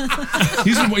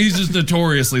 He's just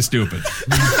notoriously stupid.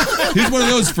 He's one of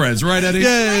those friends, right, Eddie?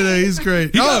 Yeah, he's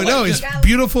great. He's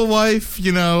beautiful wife,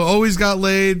 always got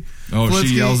laid. Oh, Valinsky.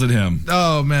 She yells at him.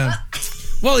 Oh, man.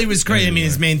 Well, he was great. I mean,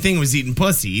 his main thing was eating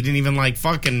pussy. He didn't even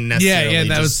fucking necessarily.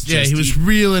 He was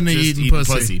real into eating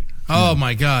pussy. Oh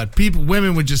my God!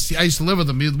 Women would just. I used to live with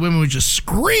them. Women would just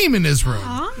scream in his room.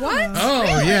 What? Oh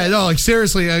yeah, no,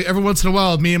 seriously. Every once in a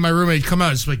while, me and my roommate come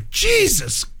out. It's like,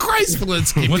 Jesus Christ,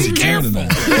 Valinsky, what's be careful.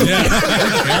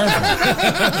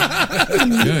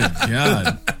 Good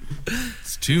God.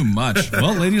 Too much.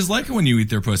 Well, ladies like it when you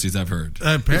eat their pussies, I've heard.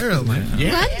 Apparently.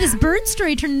 Well, this bird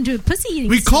story turned into a pussy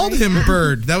eating We story. called him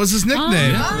Bird. That was his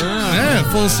nickname.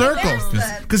 Yeah, full circle.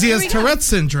 Because he has Tourette's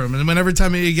syndrome, and every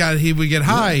time he would get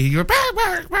high, he'd go, bah,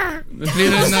 bah, bah. Probably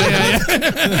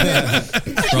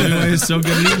why he's so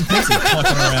good at eating pussy,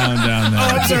 fucking around down there. Oh,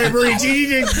 I'm sorry, Marie. Do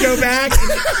you need to go back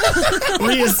and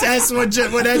reassess what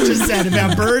Ed just said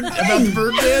about the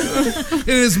bird kid? And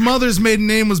his mother's maiden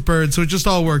name was Bird, so it just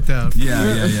all worked out.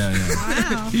 Yeah.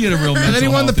 Wow. He had a real mental and then he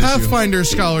won the health Pathfinder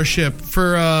scholarship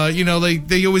for,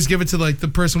 they always give it to the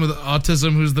person with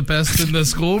autism who's the best in the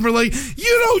school. And we're like,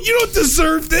 you don't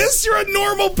deserve this. You're a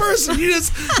normal person. You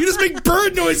just make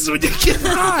bird noises when you get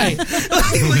high.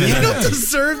 You don't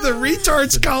deserve the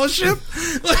retard scholarship.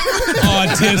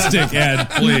 Autistic, Ed,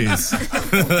 please.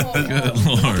 Good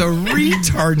Lord. The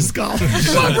retard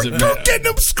scholarship. Go get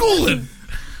him schooling.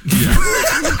 Yeah.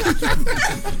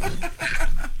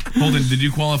 Holden, did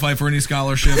you qualify for any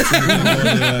scholarships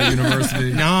at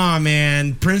university? Nah,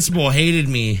 man. Principal hated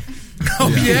me. Oh,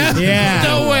 yeah? Yeah.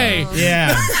 No way.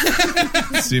 Yeah.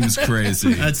 Seems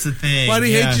crazy. That's the thing. Why do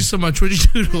he hate you so much? What did you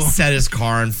do to him? Set his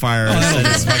car on fire. Set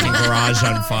his fucking garage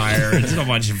on fire. It's a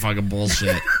bunch of fucking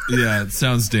bullshit. Yeah, it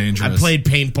sounds dangerous. I played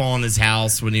paintball in his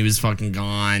house when he was fucking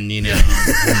gone,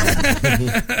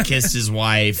 Kissed his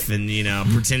wife and,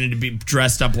 pretended to be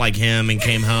dressed up like him and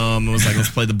came home and was like,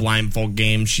 let's play the blindfold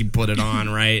game. She put it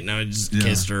on, right? And I just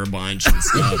kissed her a bunch and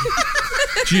stuff.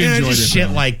 She enjoyed just it, shit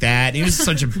though. like that. He was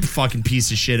such a fucking piece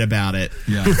of shit about it.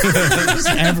 Yeah. Just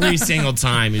every single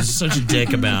time. He was just such a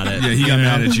dick about it. Yeah, he got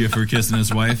mad at you for kissing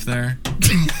his wife there.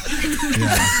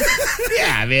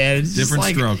 Yeah, man. It's Different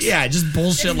just strokes. Yeah, just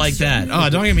bullshit like that. Oh,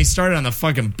 don't get me started on the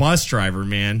fucking bus driver,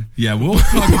 man. Yeah, we'll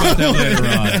talk about that later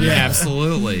on. Yeah,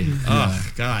 absolutely.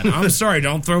 Oh, God. I'm sorry.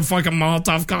 Don't throw fucking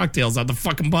Molotov cocktails out the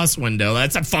fucking bus window.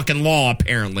 That's a fucking law,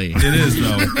 apparently. It is,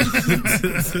 though.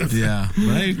 Yeah,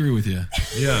 but I agree with you.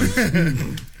 Yeah.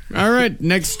 All right,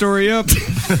 next story up.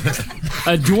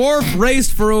 A dwarf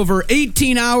raced for over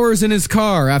 18 hours in his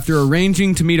car after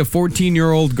arranging to meet a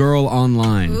 14-year-old girl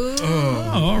online.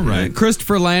 Oh, all right.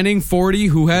 Christopher Lanning, 40,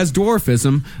 who has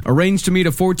dwarfism, arranged to meet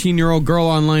a 14-year-old girl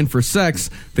online for sex.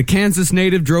 The Kansas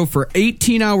native drove for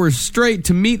 18 hours straight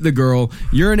to meet the girl,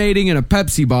 urinating in a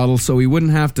Pepsi bottle so he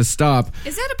wouldn't have to stop.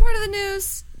 Is that a part of the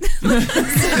news? Anyways,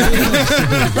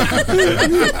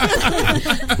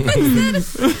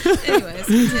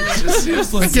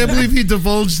 I can't believe he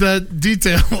divulged that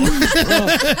detail.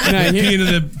 Peeing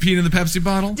in the Pepsi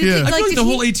bottle? Yeah. I feel like the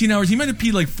whole 18 hours, he might have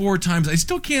peed like 4 times. I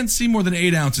still can't see more than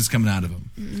 8 ounces coming out of him.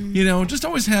 Just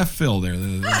always half fill there,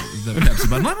 the Pepsi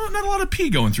bottle. Not a lot of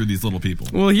pee going through these little people.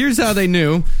 Well, here's how they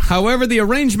knew. However, the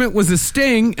arrangement was a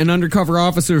sting, and undercover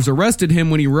officers arrested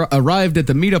him when he arrived at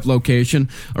the meetup location.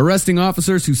 Arresting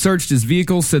officers who searched his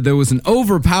vehicle said there was an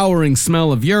overpowering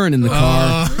smell of urine in the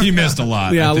car. He missed a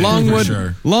lot. Yeah, I think, for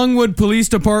sure. Longwood Police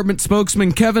Department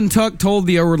spokesman Kevin Tuck told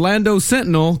the Orlando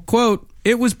Sentinel, quote,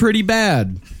 It was pretty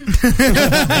bad.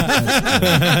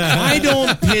 I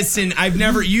don't piss in.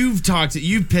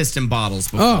 You've pissed in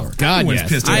bottles before. Oh God, Everyone's yes.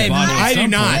 pissed in a bottle at I do some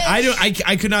not. point.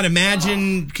 I could not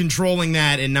imagine controlling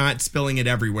that and not spilling it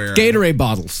everywhere. Gatorade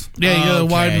bottles. Yeah, you got a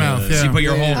wide mouth. So Yeah. you put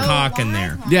your whole cock in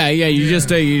there. Yeah. You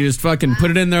just fucking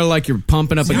put it in there like you're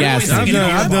pumping up a gas I've station.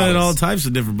 done it all types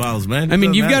of different bottles, man. I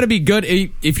mean, you've got to be good.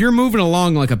 If you're moving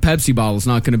along like a Pepsi bottle, it's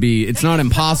not going to be. It's not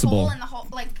impossible.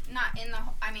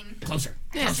 Closer.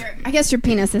 I guess your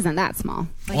penis isn't that small.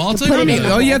 Well, I'll tell you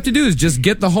All you have to do is just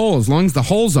get the hole. As long as the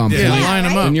hole's on, Yeah, line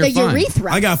them up. and you're The fine.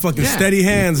 urethra. I got fucking steady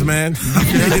hands, man.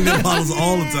 I'm in the bottles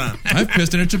all the time. I've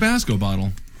pissed in a Tabasco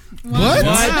bottle. What?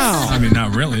 Wow. I mean,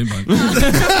 not really, but you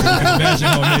can imagine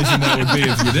how amazing that would be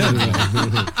if you did.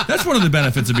 That's one of the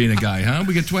benefits of being a guy, huh?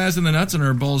 We get twazed in the nuts and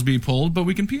our balls be pulled, but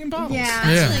we can pee in bottles. Yeah,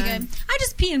 that's really good. I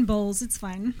just pee in bowls. It's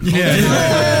fine.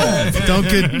 Don't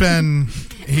get Ben.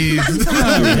 He's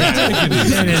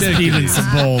peed in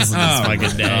some bowls in this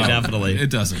fucking day. Definitely. It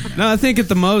doesn't. No, I think at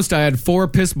the most I had 4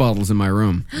 piss bottles in my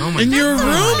room. in your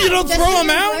room. You don't throw them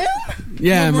out.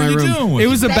 Yeah, in What my were you room. doing with It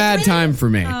was a bad time for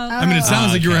me. I mean, it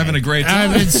sounds like you were having a great time.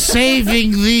 I've been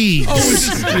saving these.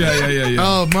 Yeah.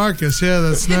 Oh, Marcus, yeah,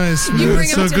 that's nice, man. bring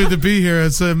It's so them good to be here. I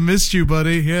missed you,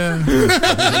 buddy. Yeah.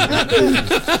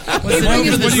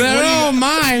 They're all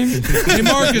mine. Hey,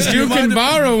 Marcus, do You can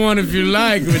borrow one if you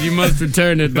like, but you must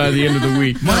return it by the end of the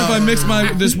week. Mind if I mix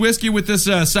this whiskey with this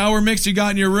sour mix you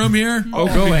got in your room here? Oh,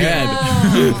 go ahead.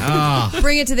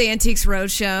 Bring it to the Antiques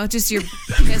Roadshow. Just your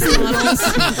piss bottles.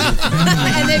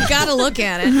 And they've got to look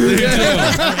at it.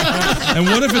 And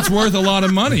what if it's worth a lot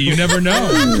of money? You never know.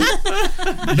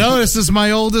 No, this is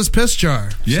my oldest piss jar.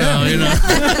 Yeah. So, you know.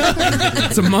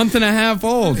 It's a month and a half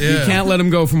old. You Yeah. can't let them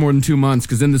go for more than 2 months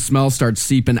because then the smell starts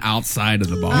seeping outside of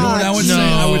the bottle. You know what I would say?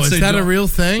 I would say is that a real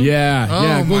thing? Yeah, Oh,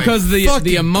 yeah. my Because the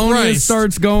fucking ammonia Christ.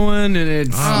 starts going and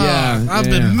it's I'm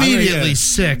immediately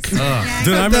sick. Dude,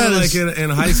 I remember like in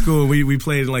high school, we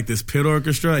played in like this pit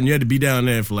orchestra, and you had to be down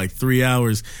there for like 3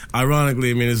 hours.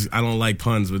 Ironically, I mean, I don't like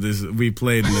puns, but we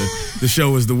played, and the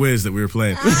show was The Wiz that we were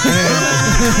playing. You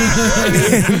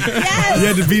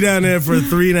had to be down there for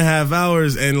 3.5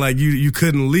 hours, and like you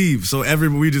couldn't leave. So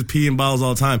we just pee in bottles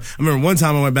all the time. I remember one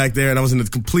time I went back there, and I was in the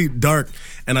complete dark,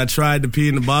 and I tried to pee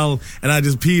in the bottle, and I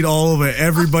just peed all over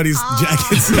everybody's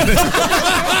jackets.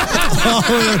 All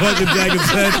over their fucking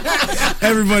jackets.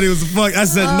 Everybody was fucked. I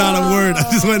said not a word. I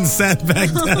just went and sat back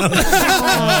down.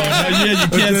 Yeah, you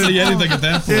can't see anything at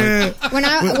that point. Yeah.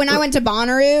 When I went to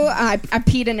Bonnaroo, I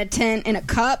peed in a tent in a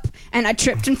cup, and I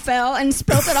tripped and fell and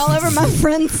spilled it all over my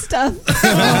friend's stuff.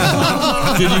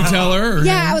 Did you tell her? Or?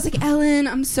 Yeah, I was like, Ellen,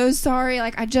 I'm so sorry.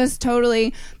 Like, I just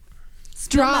totally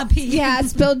dropped. Yeah, I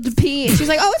spilled the pee. And she's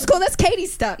like, oh, it's cool. That's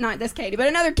Katie's stuff. Not this Katie, but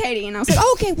another Katie. And I was like,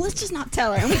 oh, okay, well, let's just not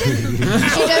tell her. And we didn't. She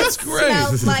just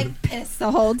smelled like piss the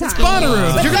whole time.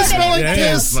 Bonnaroo. But You're going to so smell did like it.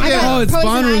 piss. Oh, it's Poison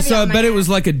Bonnaroo. ivy So I on bet my it was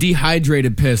like a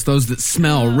dehydrated piss. Those that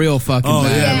smell real fucking Oh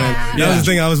bad. yeah, man. Yeah. That was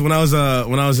the thing.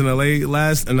 When I was in LA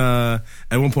last, and at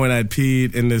one point I had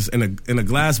peed in a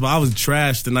glass bottle. I was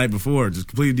trashed the night before, just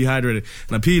completely dehydrated,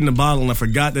 and I peed in the bottle, and I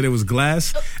forgot that it was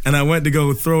glass, and I went to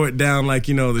go throw it down like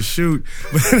the chute,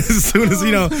 but as soon as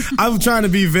I was trying to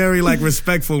be very like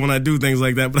respectful when I do things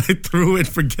like that, but I threw it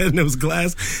forgetting it was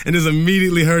glass, and just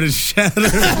immediately heard it shatter.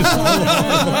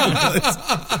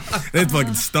 It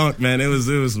fucking stunk, man. It was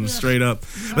some straight up.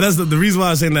 But that's the reason why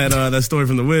I was saying that story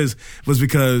from The Wiz was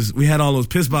because we had all those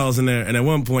piss bottles in there, and at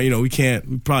one point, we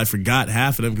probably forgot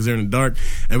half of them because they're in the dark,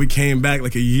 and we came back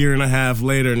like a year and a half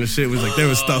later, and the shit was like there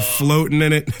was stuff floating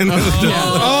in it, and it was just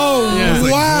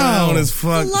wow. brown as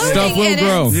fuck. Stuff will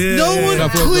grow. Yeah, No one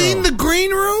Stuff will cleaned grow. the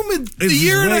green room in a It's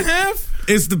year and a right- half?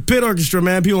 It's the pit orchestra,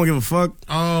 man. People don't give a fuck.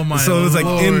 Oh, my So it was like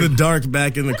Lord. in the dark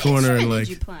back in the corner, and like Did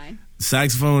you play?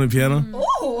 saxophone and piano.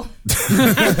 Ooh.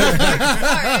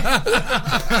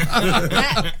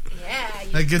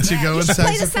 That gets you going, You should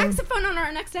play the saxophone? saxophone on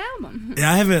our next album.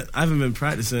 Yeah, I haven't been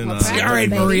practicing. Well, practice, All right,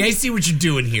 baby. Marie, I see what you're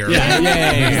doing here.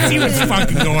 Yeah. See what's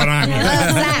fucking going on here.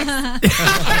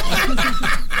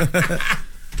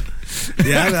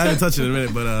 Yeah, I haven't touched it in a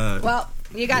minute, but Well,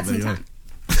 you got some time.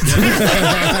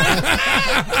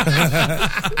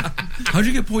 How'd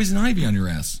you get poison ivy on your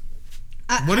ass?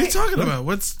 What are you talking about?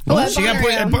 What's What? She got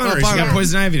Bonnaroo. She got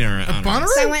poison ivy in her. Bonnaroo?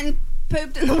 So I went and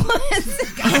pooped in the woods.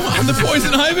 On the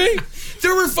poison ivy?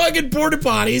 There were fucking porta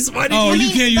potties. Why did Oh, you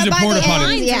can't use a But by porta the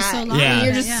potty. end, Lines are so long. Yeah, Yeah.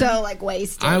 you're just so like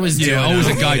wasted. I was doing Yeah, always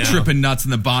a guy Yeah. tripping nuts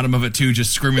in the bottom of it too,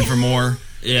 just screaming for more.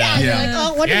 Yeah. They're like,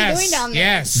 oh, what are you doing down there?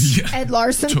 Yes. Ed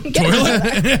Larson.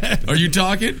 Toilet? Are you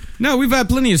talking? No, we've had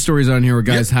plenty of stories on here where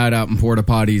guys hide out in porta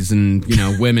potties and,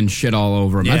 women shit all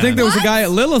over them. Yeah. I think there was a guy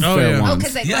at Lilith Fair Oh, once.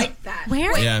 because they like that.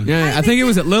 Where? Yeah, I think it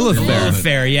was at Lilith Fair.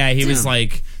 Fair, yeah. He was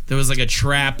like, there was like a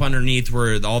trap underneath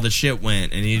where all the shit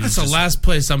went, and he That's just the last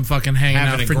place I'm fucking hanging out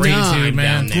having for a great D2, time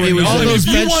man. down there. It was all those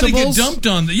If you want to get vegetables. dumped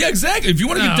on, exactly. If you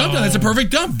want to get dumped on, that's a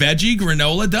perfect dump. Veggie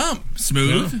granola dump,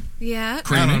 smooth. Yeah.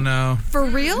 I don't know. For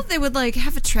real? They would like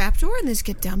have a trapdoor and they just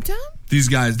get dumped on? These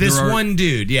guys. This there are- one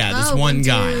dude, this one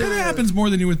guy. It happens more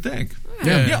than you would think.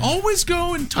 Yeah, always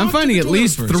go and talk I'm finding to at the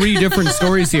least toilet person. 3 different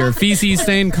stories here.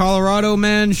 Feces-stained Colorado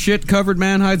man, shit-covered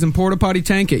man hides in porta potty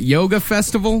tank at yoga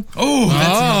festival. Oh,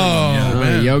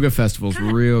 that's The yoga festival's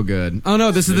real good. Oh, no,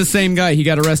 this is the same guy. He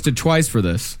got arrested twice for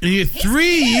this.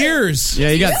 3 years. Yeah,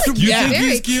 he got... You Yeah. think Very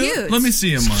he's cute? cute. Let me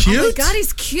see him. Mark. Oh my God,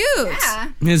 he's cute. Yeah.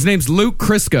 His name's Luke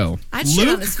Crisco. I'd shit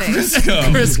on his face.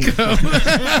 Crisco.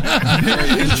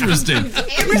 Very interesting.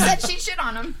 Amber said she'd shit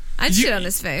on him. I'd shit on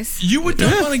his face. You would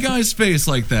dump on a guy's face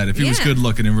like that if he was Yeah. good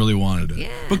looking and really wanted it. Yeah.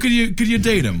 But could you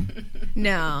date him?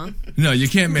 No. No, you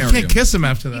can't marry Can't him. kiss him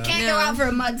after that. Can't go out for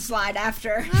a mudslide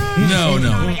after. No.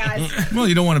 Guys. Well,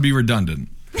 you don't want to be redundant.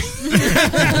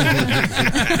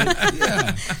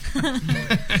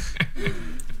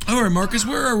 All right, Marcus,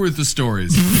 where are we with the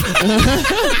stories?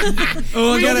 I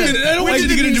don't want you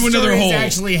to get into another hole.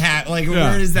 Actually,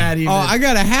 where is that even? Oh, I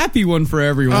got a happy one for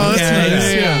everyone. Oh, that's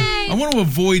nice. Yeah. I want to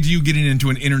avoid you getting into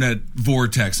an internet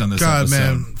vortex on this God, episode.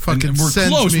 man, fucking And we're sends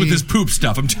close me- with this poop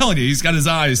stuff. I'm telling you, he's got his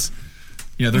eyes.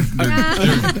 Yeah, they're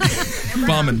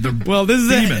bombing. They're Well, this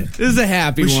is a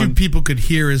happy Wish you one. people could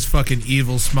hear his fucking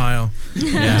evil smile.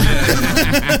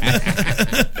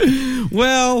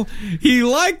 Well, he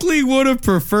likely would have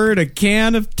preferred a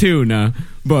can of tuna,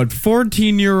 but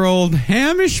 14-year-old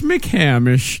Hamish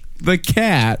McHamish, the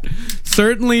cat,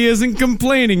 certainly isn't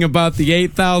complaining about the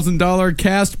 $8,000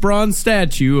 cast bronze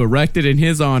statue erected in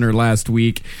his honor last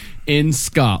week in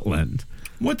Scotland.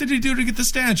 What did he do to get the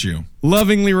statue?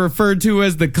 Lovingly referred to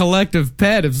as the collective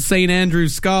pet of St.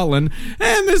 Andrews, Scotland,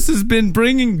 and this has been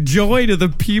bringing joy to the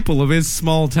people of his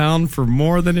small town for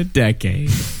more than a decade.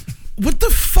 What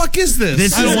the fuck is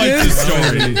this? I don't like this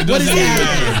story. What is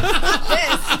that?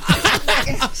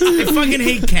 I fucking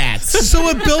hate cats. So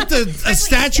it built a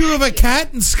statue of a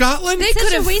cat in Scotland? They could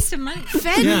Such a have waste of money.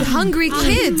 fed hungry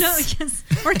kids. No, yes.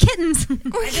 Or kittens.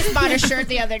 I just bought a shirt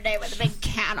the other day with a big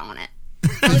cat on it.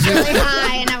 I was really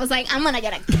high, and I was like, I'm going to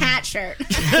get a cat shirt.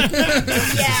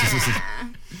 Yeah.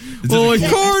 Well,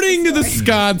 according to the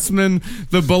Scotsman,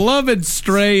 the beloved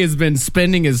stray has been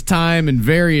spending his time in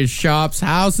various shops,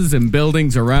 houses, and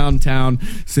buildings around town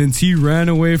since he ran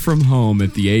away from home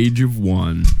at the age of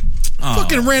 1.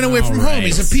 Fucking ran away from home.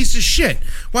 He's a piece of shit.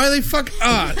 Why are they fuck?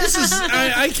 This is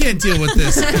I can't deal with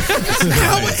this.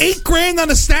 How $8,000 on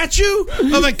a statue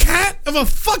of a cat, of a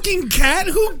fucking cat?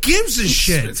 Who gives a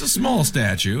shit? It's a small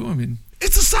statue. I mean,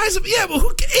 It's the size of but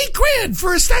 $8,000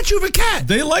 for a statue of a cat.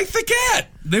 they like the cat.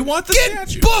 They want the Get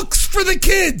statue. books for the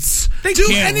kids. They Do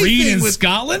can't anything read in with-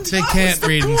 Scotland. They can't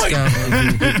read in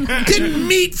Scotland. Get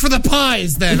meat for the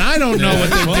pies. Then I don't know what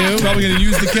they Well, do. probably going to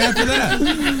use the cat for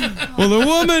that. Well, the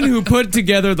woman who put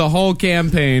together the whole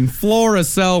campaign, Flora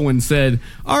Selwyn, said,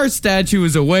 "Our statue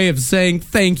is a way of saying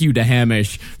thank you to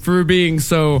Hamish for being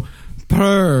so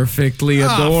perfectly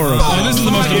adorable." Oh, this is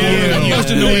the most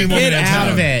annoying woman Get in out town.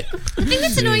 of it. The thing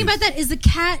that's annoying about that is the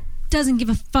cat doesn't give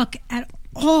a fuck at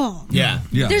all. Yeah.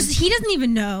 Yeah. He doesn't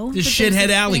even know. This that there's shithead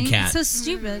this alley thing. cat. It's so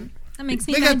stupid. That makes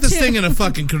me They mad got this too. thing in a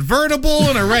fucking convertible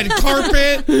and a red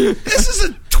carpet. This is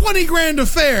a $20,000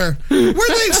 affair. Where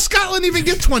did Scotland even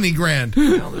get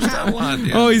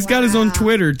 $20,000? Oh, he's got his own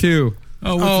Twitter, too.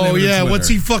 Oh, what's the name of the Yeah. Twitter? What's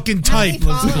he fucking type?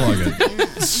 Let's plug it.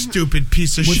 Stupid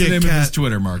piece of What's shit the name of his cat.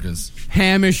 Twitter, Marcus?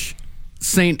 Hamish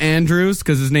St. Andrews,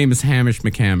 because his name is Hamish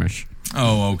McHamish.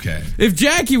 Oh, okay. If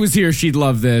Jackie was here, she'd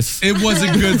love this. It was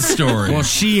a good story. Well,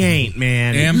 she ain't,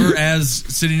 man. Amber, as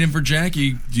sitting in for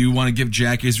Jackie, do you want to give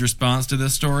Jackie's response to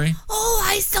this story? Oh,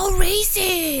 I so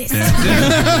racist.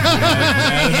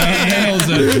 Nails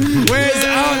it.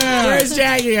 Where's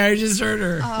Jackie? I just heard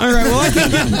her. All right, well,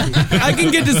 I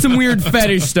can get to some weird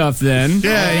fetish stuff then.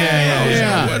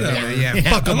 Yeah.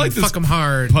 Fuck him. like this- Fuck him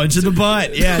hard. Punch in the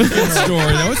butt. Yeah.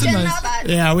 Story. That was a nice.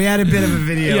 Yeah, we had a bit of a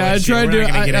video. Yeah, I and shit. tried We're to.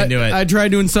 not gonna get into it. I tried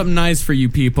doing something nice for you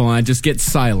people, and I just get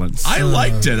silence. I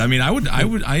liked it. I mean,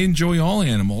 I enjoy all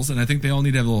animals, and I think they all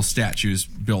need to have little statues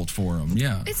built for them.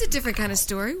 Yeah. It's a different kind of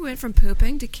story. We went from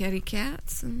pooping to kitty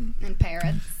cats and And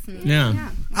parrots. Yeah.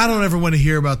 I don't ever want to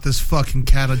hear about this fucking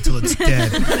cat until it's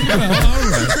dead. All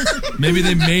right. Maybe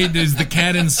is the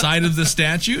cat inside of the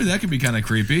statue? That could be kind of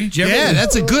creepy. Yeah,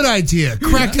 that's a good idea.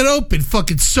 Crack it open,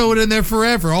 fucking sew it in there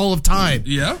forever, all of time.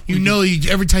 Yeah.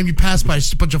 Every time you pass by, it's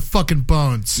just a bunch of fucking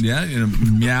bones. Yeah,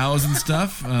 meows and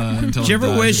stuff. Do you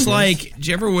ever wish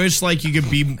you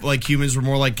could be like humans were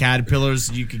more like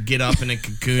caterpillars? You could get up in a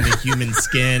cocoon of human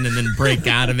skin and then break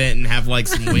out of it and have like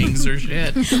some wings or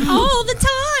shit. All the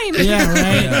time. Yeah,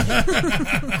 right.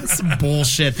 That's some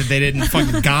bullshit that they didn't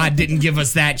fucking God didn't give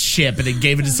us that shit, but they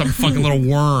gave it to some fucking little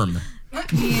worm.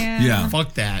 Yeah.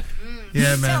 Fuck that.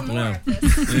 Yeah, man.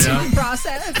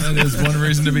 Process. That is one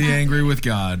reason to be angry with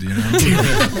God,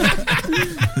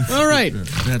 All right.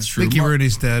 That's true. Mickey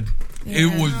Rooney's dead.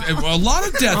 It was a lot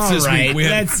of deaths this week. We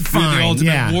had the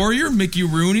Ultimate Warrior, Mickey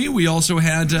Rooney. We also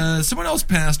had someone else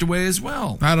passed away as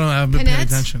well. I haven't been paying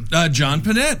attention. John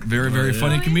Panette, very, very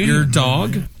funny comedian. Your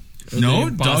dog? No,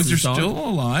 dogs are still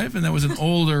alive, and that was an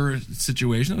older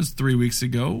situation. That was 3 weeks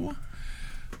ago.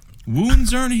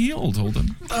 Wounds aren't healed,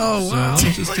 Holden. Oh, wow. So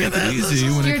just take it easy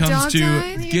when it comes to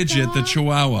Gidget, the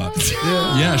Chihuahua.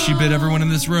 Yeah, she bit everyone in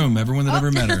this room, everyone that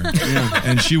ever met her.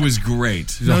 And she was great.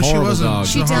 She's a horrible dog.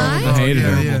 She died? I hated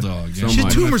her. Horrible dog. Yeah. She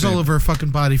had tumors all over her fucking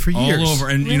body for years. All over.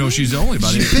 And, she's only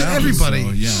about 8 She bit pounds, everybody.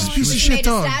 So, yeah. She's a piece of She shit made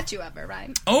dog. a statue of her,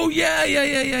 right? Oh,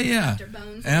 yeah.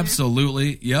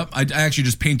 Absolutely. Yep. I actually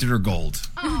just painted her gold.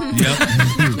 Yep.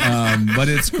 But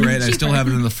it's great. I still have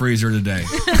it in the freezer today.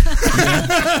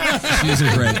 She's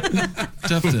great.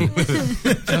 Tough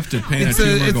to paint a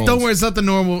tumor gold. Don't worry, it's not the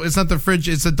normal. It's not the fridge.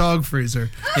 It's a dog freezer.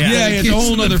 Yeah, it's a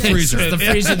whole other freezer. The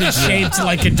freezer that's shaped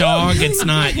like a dog. It's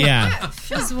not. Yeah.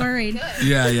 She's worried.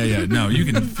 Yeah. No, you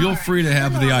can feel free to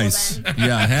have the ice.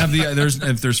 Yeah, have the.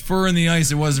 If there's fur in the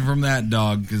ice, it wasn't from that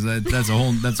dog because that's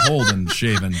Holden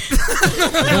shaving.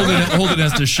 Holden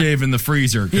has to shave in the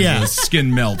freezer because his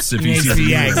skin melts if he sees it.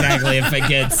 Yeah, exactly. If it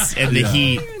gets in the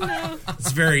heat,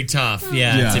 it's very tough.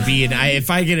 Yeah, to be in. If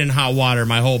I get in hot water,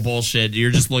 my whole bullshit.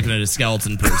 You're just looking at a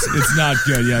skeleton person. It's not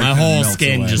good. Yeah, my whole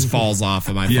skin just falls off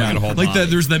of my fucking whole body. Like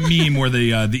there's that meme where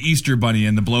the Easter bunny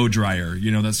and the blow dryer.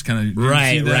 That's kind of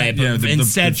right. Yeah, But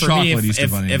instead, the for me,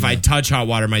 bunny, if I touch hot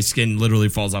water, my skin literally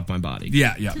falls off my body.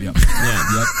 Yep.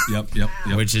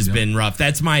 Which has been rough.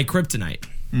 That's my kryptonite.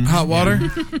 Hot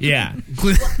water? Yeah.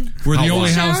 We're the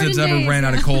only house that's ever ran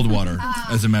out of cold water,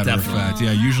 as a matter of fact.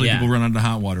 Yeah, usually people run out of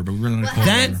hot water, but we run out of cold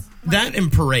water. That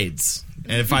and parades.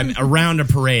 And if I'm around a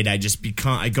parade, I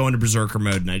go into berserker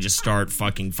mode and I just start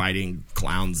fucking fighting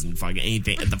clowns and fucking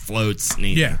anything at the floats. And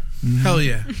yeah. Hell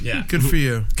yeah. Yeah. Good for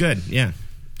you. Good, yeah.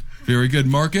 Very good,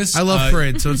 Marcus. I love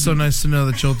parades, so it's so nice to know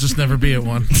that you'll just never be at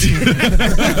one.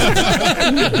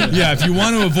 Yeah, if you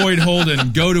want to avoid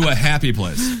Holden, go to a happy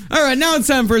place. All right, now it's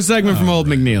time for a segment from Old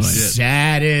McNeely.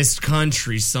 Saddest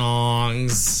country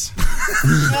songs.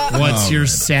 What's your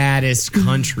saddest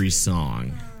country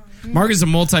song? Mark is a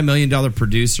multi-million-dollar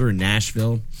producer in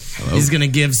Nashville. Hello. He's going to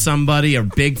give somebody a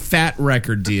big fat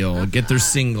record deal, get their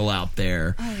single out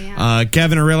there. Oh, yeah.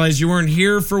 Kevin, I realize you weren't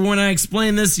here for when I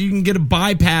explained this. You can get a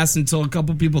bypass until a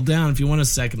couple people down if you want a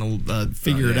second to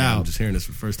figure it out. I'm just hearing this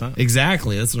for the first time.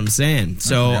 Exactly, that's what I'm saying.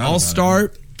 So I'll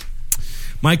start.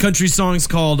 My country song's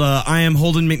called I Am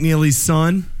Holden McNeely's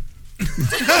Son.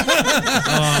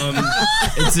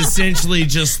 It's essentially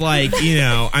just like,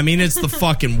 it's the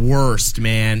fucking worst,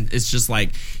 man. It's just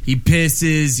like he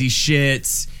pisses, he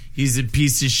shits, he's a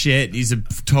piece of shit, he's a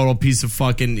total piece of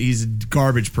fucking, he's a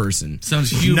garbage person.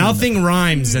 Sounds human. Nothing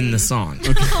rhymes in the song.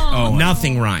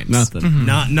 Nothing rhymes. Nothing.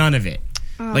 Mm-hmm. None of it.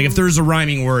 Like if there's a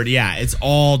rhyming word, it's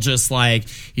all just like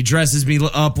he dresses me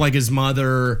up like his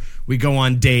mother. We go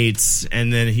on dates,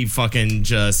 and then he fucking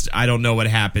I don't know what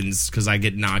happens because I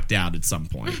get knocked out at some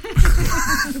point.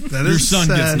 Your son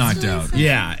gets knocked out.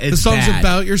 Yeah, the song's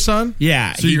about your son.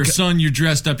 Yeah, so you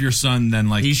dressed up your son. Then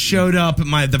he showed up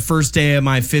at the first day of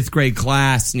my 5th grade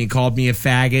class, and he called me a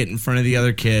faggot in front of the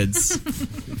other kids.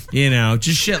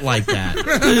 Just shit like that.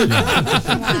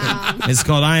 Wow. It's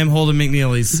called I Am Holden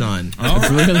McNeely's Son. All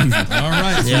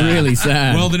right. It's really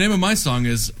sad. Well, the name of my song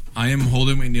is I Am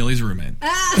Holden McNeely's Roommate.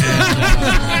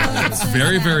 It's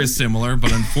very, very similar,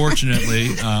 but unfortunately,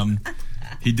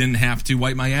 he didn't have to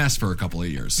wipe my ass for a couple of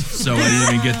years, so I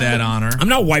didn't even get that honor. I'm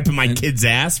not wiping my kid's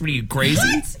ass. What are you, crazy?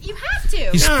 What? You have to.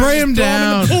 You spray him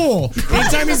down. Throw him in the pool.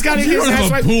 Anytime he's got to get his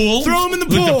ass wiped, pool. throw him in the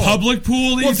pool. Like the public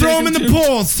pool. Well, throw him in the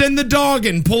pool. Send the dog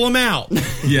in. Pull him out.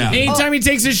 Yeah. Anytime he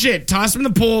takes a shit, toss him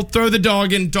in the pool. Throw the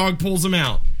dog in. Dog pulls him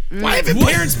out. Why haven't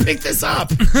parents picked this up?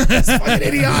 That's fucking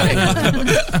idiotic.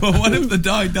 But what if the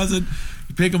dog doesn't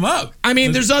Pick him up. I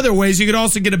mean, there's other ways. You could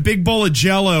also get a big bowl of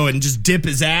Jell-O and just dip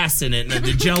his ass in it, and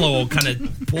the Jell-O will kind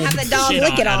of pull Have the the dog shit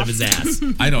lick it out off. of his ass.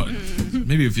 I don't.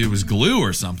 Maybe if it was glue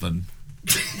or something.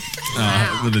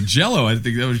 With the Jell-O, I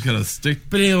think that would kind of stick.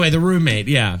 But anyway, the roommate,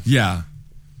 yeah. Yeah.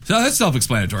 So that's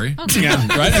self-explanatory. Okay. Yeah,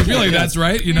 right? I feel like that's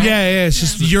right, you know? Yeah, it's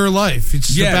just your life. It's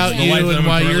just about the you life that and I'm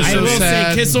why a you're pro- I so will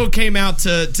sad. say, Kissel came out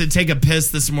to take a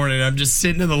piss this morning. I'm just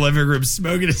sitting in the living room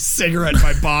smoking a cigarette in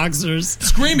my boxers.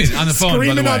 Screaming on the phone, by the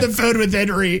Screaming way. on the phone with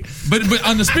Henry. But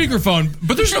on the speakerphone,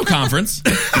 but there's no conference.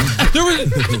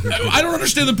 I don't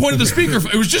understand the point of the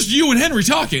speakerphone. It was just you and Henry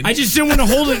talking. I just didn't want to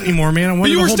hold it anymore, man. I wanted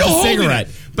you to were hold still the holding cigarette.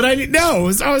 it. But I didn't know.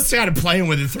 I was kind of playing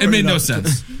with it. It made no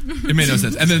sense. It made no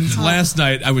sense. And then last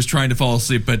night I was trying to fall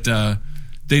asleep, but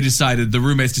the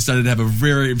roommates decided to have a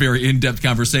very, very in-depth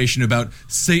conversation about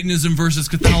Satanism versus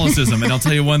Catholicism. And I'll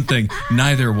tell you one thing,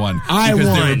 neither one. I because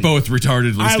won. they were both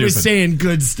retardedly stupid. I was saying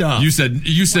good stuff. You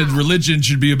said religion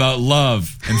should be about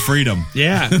love and freedom.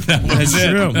 Yeah, that's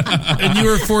true. And you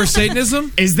were for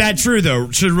Satanism? Is that true, though?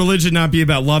 Should religion not be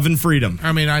about love and freedom?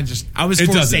 I mean, I was It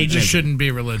for doesn't. Satanism. It It shouldn't be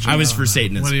religion. I was No, for no.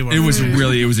 Satanism. What do you want?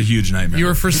 It was a huge nightmare. You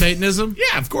were for Satanism?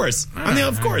 Yeah, of course.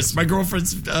 Of course. My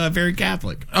girlfriend's very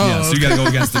Catholic. Yeah, so you got to go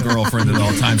against the girlfriend at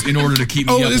all times in order to keep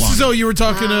me up longer. You were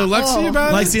talking to Lexi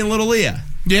about it? Lexi and little Leah.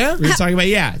 Yeah? We were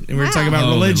talking about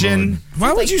religion.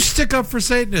 Why would you stick up for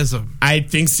Satanism? I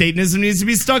think Satanism needs to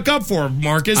be stuck up for,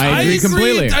 Marcus. I agree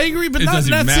completely. I agree, but It not in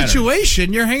doesn't that matter.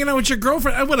 situation. You're hanging out with your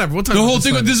girlfriend. Whatever. We'll talk The about whole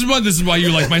thing. later. This is why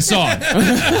you like my song.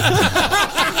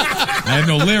 I have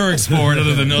no lyrics for it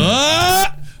other than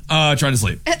trying to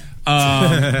sleep.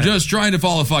 Just trying to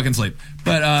fall fucking asleep.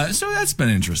 But so that's been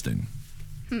interesting.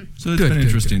 So it's been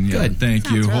interesting. Yeah, good. thank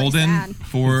you, really Holden, sad.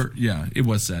 for it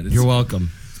was sad. You're welcome.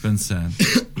 It's been sad.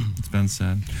 It's been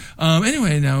sad.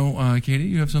 Anyway, now Katie,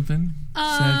 you have something?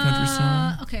 Sad country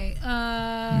song. Okay.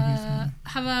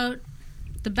 How about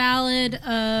the Ballad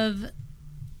of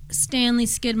Stanley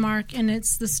Skidmark, and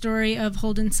it's the story of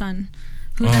Holden's son,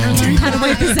 who never learned how to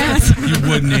wipe his ass. You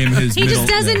would name his. He just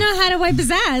doesn't know how to wipe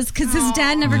his ass because his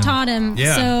dad never taught him.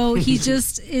 Yeah. So he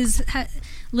just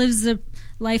lives the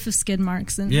life of skid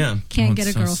marks and can't get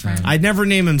a so girlfriend. sad. I'd never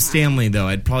name him Stanley, though.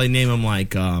 I'd probably name him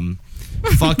like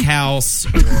Fuckhouse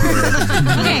or,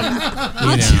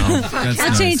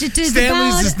 I'll change it to Stanley's the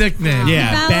ballad, his nickname.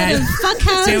 Yeah, ballad bad. of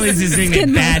Fuckhouse. Stanley's his nickname,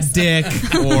 Skid Bad Marks. Dick,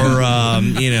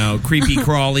 or Creepy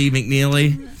Crawly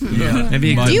McNeely. Yeah.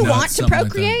 Maybe Do you Mud want nuts, to something like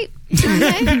procreate?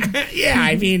 yeah,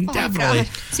 I mean, definitely.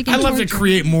 So you can I'd love to torture.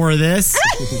 create more of this.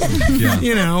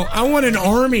 Yeah. I want an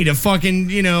army to fucking,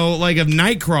 like of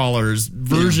Nightcrawlers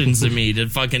versions of me to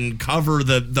fucking cover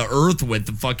the earth with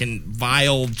the fucking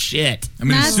vile shit. I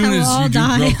mean, as That's soon how as we'll all you do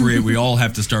die. procreate, we all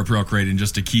have to start procreating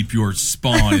just to keep your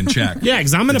spawn in check. Yeah,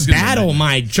 because I'm going It's to gonna battle be-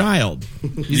 my child.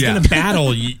 He's Yeah. going to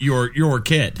battle your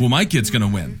kid. Well, my kid's gonna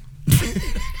win.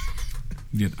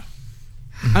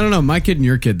 I don't know. My kid and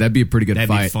your kid, that'd be a pretty good That'd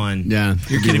be fight. fun. Yeah.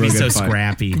 Your kid would be so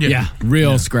scrappy. Yeah.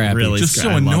 Real scrappy. Really Just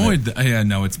so I love annoyed.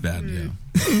 No, it's bad. Yeah.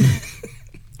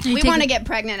 We want to get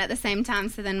pregnant at the same time,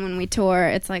 so then when we tour,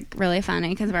 it's like really funny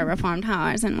because we're reformed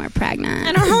whores and we're pregnant.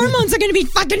 And our hormones are going to be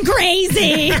fucking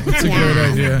crazy. That's a great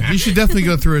idea. You should definitely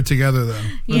go through it together, though.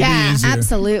 It'd be Yeah, easier.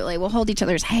 absolutely. We'll hold each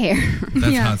other's hair.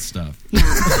 That's Yeah. hot stuff.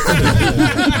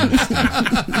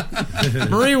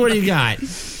 Marie, what do you got?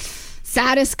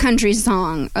 Saddest country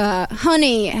song.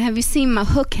 Honey, have you seen my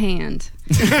hook hand?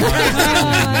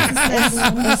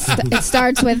 It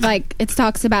starts with it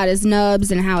talks about his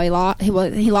nubs and how he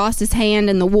lost his hand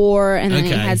in the war, and then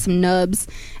he Okay. had some nubs,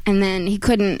 and then he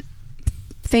couldn't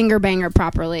finger bang her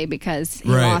properly because he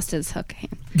Right. lost his hook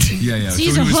hand. Yeah. So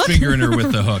use he a was hook? fingering her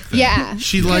with the hook. Then. Yeah,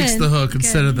 She likes Good. the hook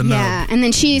instead of the nub. yeah, and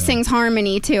then she sings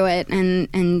harmony to it,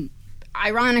 and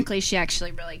ironically, she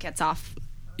actually really gets off.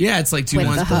 Yeah, it's like, do you With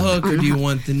want the the hook hook or on do the you hook.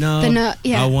 want the nub? The nub,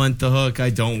 yeah. I want the hook. I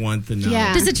don't want the nub.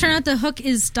 Yeah. Does it turn out the hook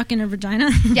is stuck in her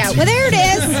vagina? Yeah, well, there it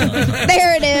is.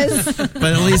 There it is. But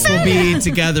at least we'll be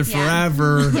together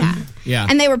forever. Yeah. Yeah.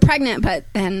 And they were pregnant, but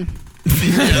then So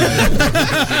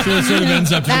it sort of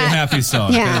ends up to a happy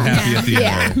song. Yeah. Kinda happy at the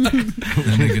end.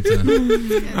 Then they get to,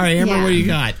 All right, Amber, Yeah. what do you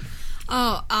got?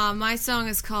 Oh, my song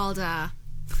is called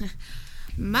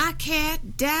My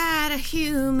Cat Died of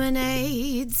Human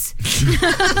AIDS.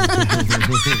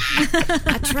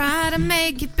 I try to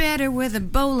make it better with a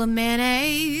bowl of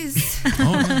mayonnaise.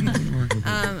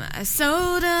 I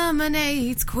sewed him an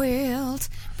AIDS quilt,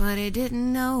 but he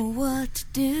didn't know what to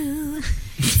do.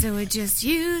 So he just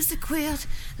used the quilt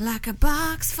like a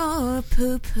box for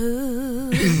poo-poo.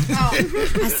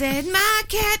 I said, my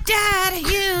cat died of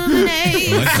human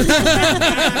AIDS.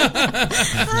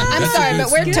 I'm sorry,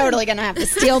 but we're totally gonna have to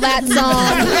steal that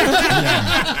song.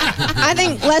 I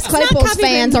think Les Claypool's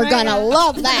fans are gonna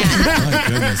love that. My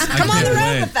goodness. Come on the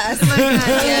road with us.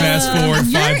 Fast forward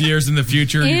 5 years in the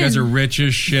future, you guys are rich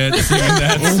as shit singing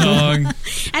that song.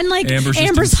 And like Amber's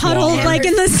Amber's just in huddled squalor. like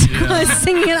in the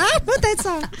singing it. I wrote that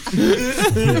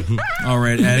song. All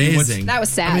right, Eddie. That was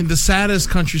sad. I mean, the saddest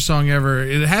country song ever.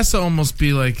 It has to almost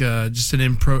be like just an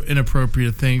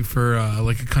inappropriate thing for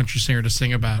like a country singer to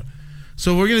sing about.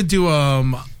 So we're gonna do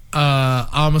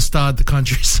Amistad, the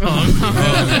country song.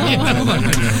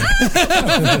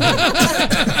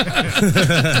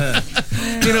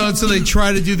 You know, and so they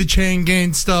try to do the chain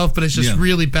gang stuff, but it's just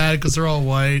really bad because they're all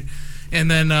white. And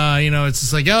then, you know, it's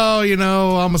just like, oh, you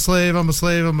know, I'm a slave, I'm a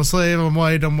slave, I'm a slave, I'm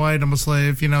white, I'm white, I'm a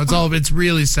slave. You know, it's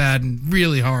really sad and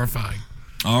really horrifying.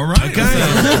 All right. Okay.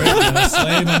 I'm a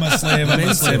slave, I'm a slave, I'm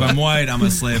a slave, I'm white, I'm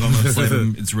a slave, I'm a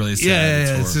slave. It's really sad.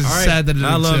 Yeah, it's sad that it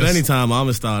I love exists. anytime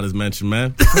Amistad is mentioned,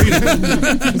 man.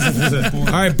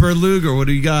 All right, Bert Luger, what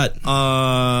do you got?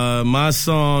 My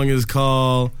song is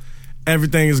called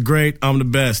Everything is Great, I'm the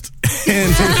Best.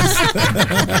 And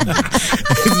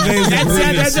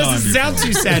that doesn't sound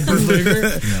too sad, Bert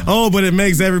Luger. Oh, but it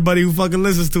makes everybody who fucking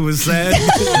listens to it sad.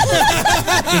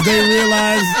 If they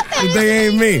realize that they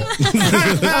ain't me.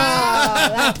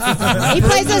 He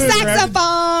plays the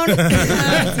saxophone.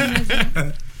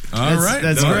 All right,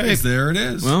 that's great. There it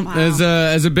is. Well, as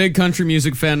a big country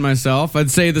music fan myself,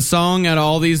 I'd say the song out of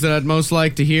all these that I'd most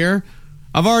like to hear.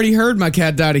 I've already heard My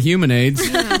Cat Died of Human AIDS.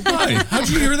 Why? How'd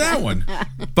you hear that one?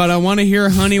 But I want to hear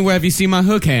Honey, Where Have You Seen My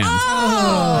Hook Hand? Okay.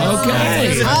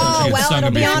 Oh, well,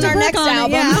 it'll be on our next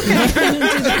album.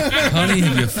 Honey,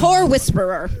 have you Poor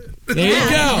Whisperer. There you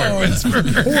go.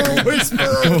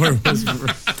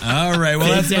 All right. Well,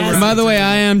 that's the By the way,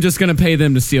 I am just going to pay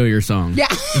them to steal your song. Yeah.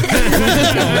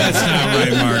 That's not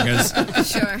right, Marcus.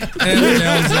 Sure. Ed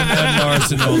Nelson, Ed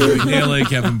Larson, Old McNeely,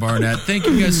 Kevin Barnett. Thank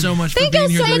you guys so much for being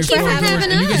here. Thank you for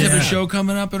having And you guys us. have a show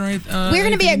coming up and anything? We're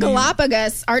going to be at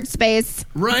Galapagos Art Space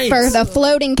Right. for the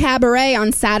Floating Cabaret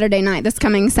on Saturday night. This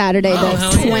coming Saturday, the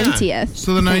 20th.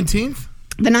 So the 19th?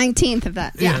 The 19th of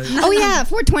that. Yeah. Oh, yeah.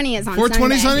 420 is on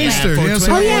 420 is on Sunday. Easter. Yeah,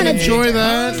 so enjoy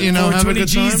that. You know, have a good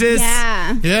time. Jesus.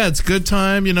 Yeah. Yeah, it's a good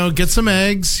time. You know, get some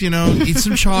eggs. You know, eat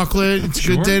some chocolate. It's a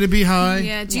good day to be high.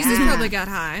 Yeah, Jesus probably got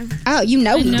high. Oh, you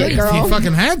know he did, girl. He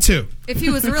fucking had to. If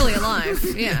he was really alive,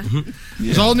 yeah.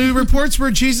 There's all new reports where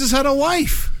Jesus had a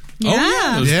wife.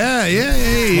 Yeah. Yeah.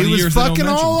 He 20 was years they don't fucking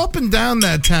all mention. up and down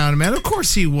that town, man. Of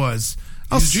course he was.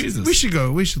 Jesus. We should go.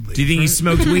 We should leave. Do you think he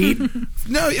smoked weed?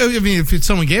 No, I mean, if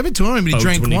someone gave it to him, I mean, he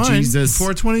drank 420 wine. Jesus.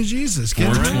 420 Jesus. Get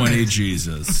it right. 420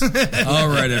 Jesus. All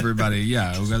right, everybody.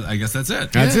 Yeah, I guess that's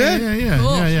it. That's it?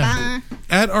 Yeah.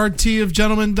 At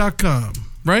rtofgentlemen.com.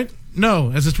 Right?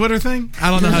 No, as a Twitter thing? I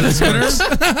don't know how this works.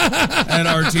 At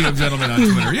RT of Gentlemen on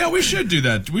Twitter. Yeah, we should do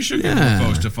that. We should give a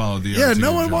post to follow the Yeah, RT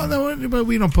no of one, Gentlemen. but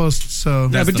we don't post, so.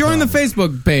 Yeah, but join the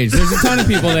Facebook page. There's a ton of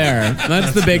people there.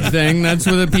 That's the big thing. That's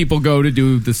where the people go to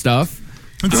do the stuff.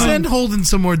 And send Holden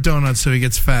some more donuts so he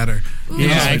gets fatter. Yeah,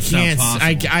 I it's not can't.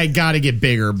 possible. I got to get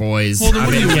bigger, boys. Holden,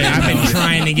 what are you waiting I've been on?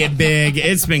 trying to get big.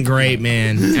 It's been great,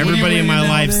 man. Everybody in my waiting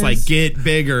life's nowadays? like, get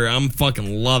bigger. I'm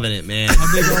fucking loving it, man.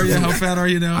 How big are you? How fat are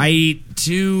you now? I eat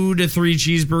 2 to 3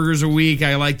 cheeseburgers a week.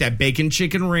 I like that bacon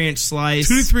chicken ranch slice.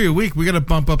 2 to 3 a week. We got to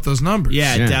bump up those numbers.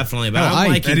 Yeah, Yeah. definitely. But Oh, I'm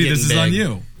liking Eddie, getting this is big. on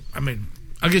you. I mean,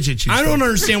 I'll get you a cheese. I don't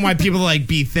understand why people like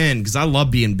be thin because I love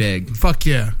being big. Fuck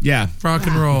yeah. Yeah, Rock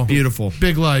and roll. beautiful.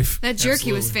 Big life. That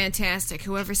jerky was fantastic.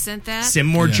 Whoever sent that. Some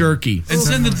more jerky And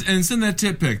send that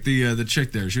tit pic. The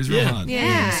chick there. She was real hot.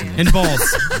 Yeah. and balls.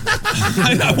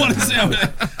 I want to see.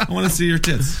 I want to see your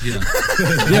tits. Yeah.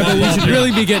 Yeah, but we should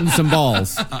really be getting some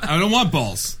balls. I don't want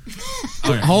balls.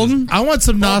 Okay. Holden? I want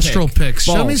some nostril pics.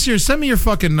 Send me your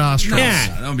fucking nostrils.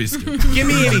 Yeah. Don't be stupid. Give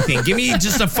me anything. Give me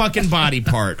just a fucking body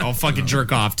part. I'll fucking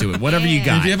jerk off to it. Whatever you If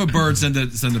got. you have a bird, send a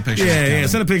picture. Yeah.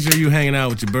 Send a picture of you hanging out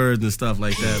with your birds and stuff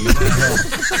like that,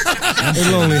 man.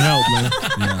 It'll only help, man.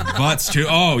 Yeah. Butts too.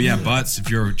 Oh yeah, butts. If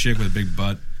you're a chick with a big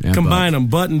butt. Yeah, Combine them,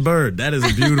 butt and bird. That is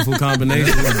a beautiful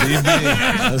combination.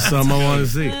 That's something I want to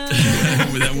see.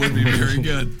 That would be very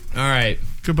good. All right.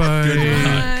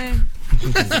 Goodbye.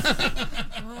 Goodbye. Bye.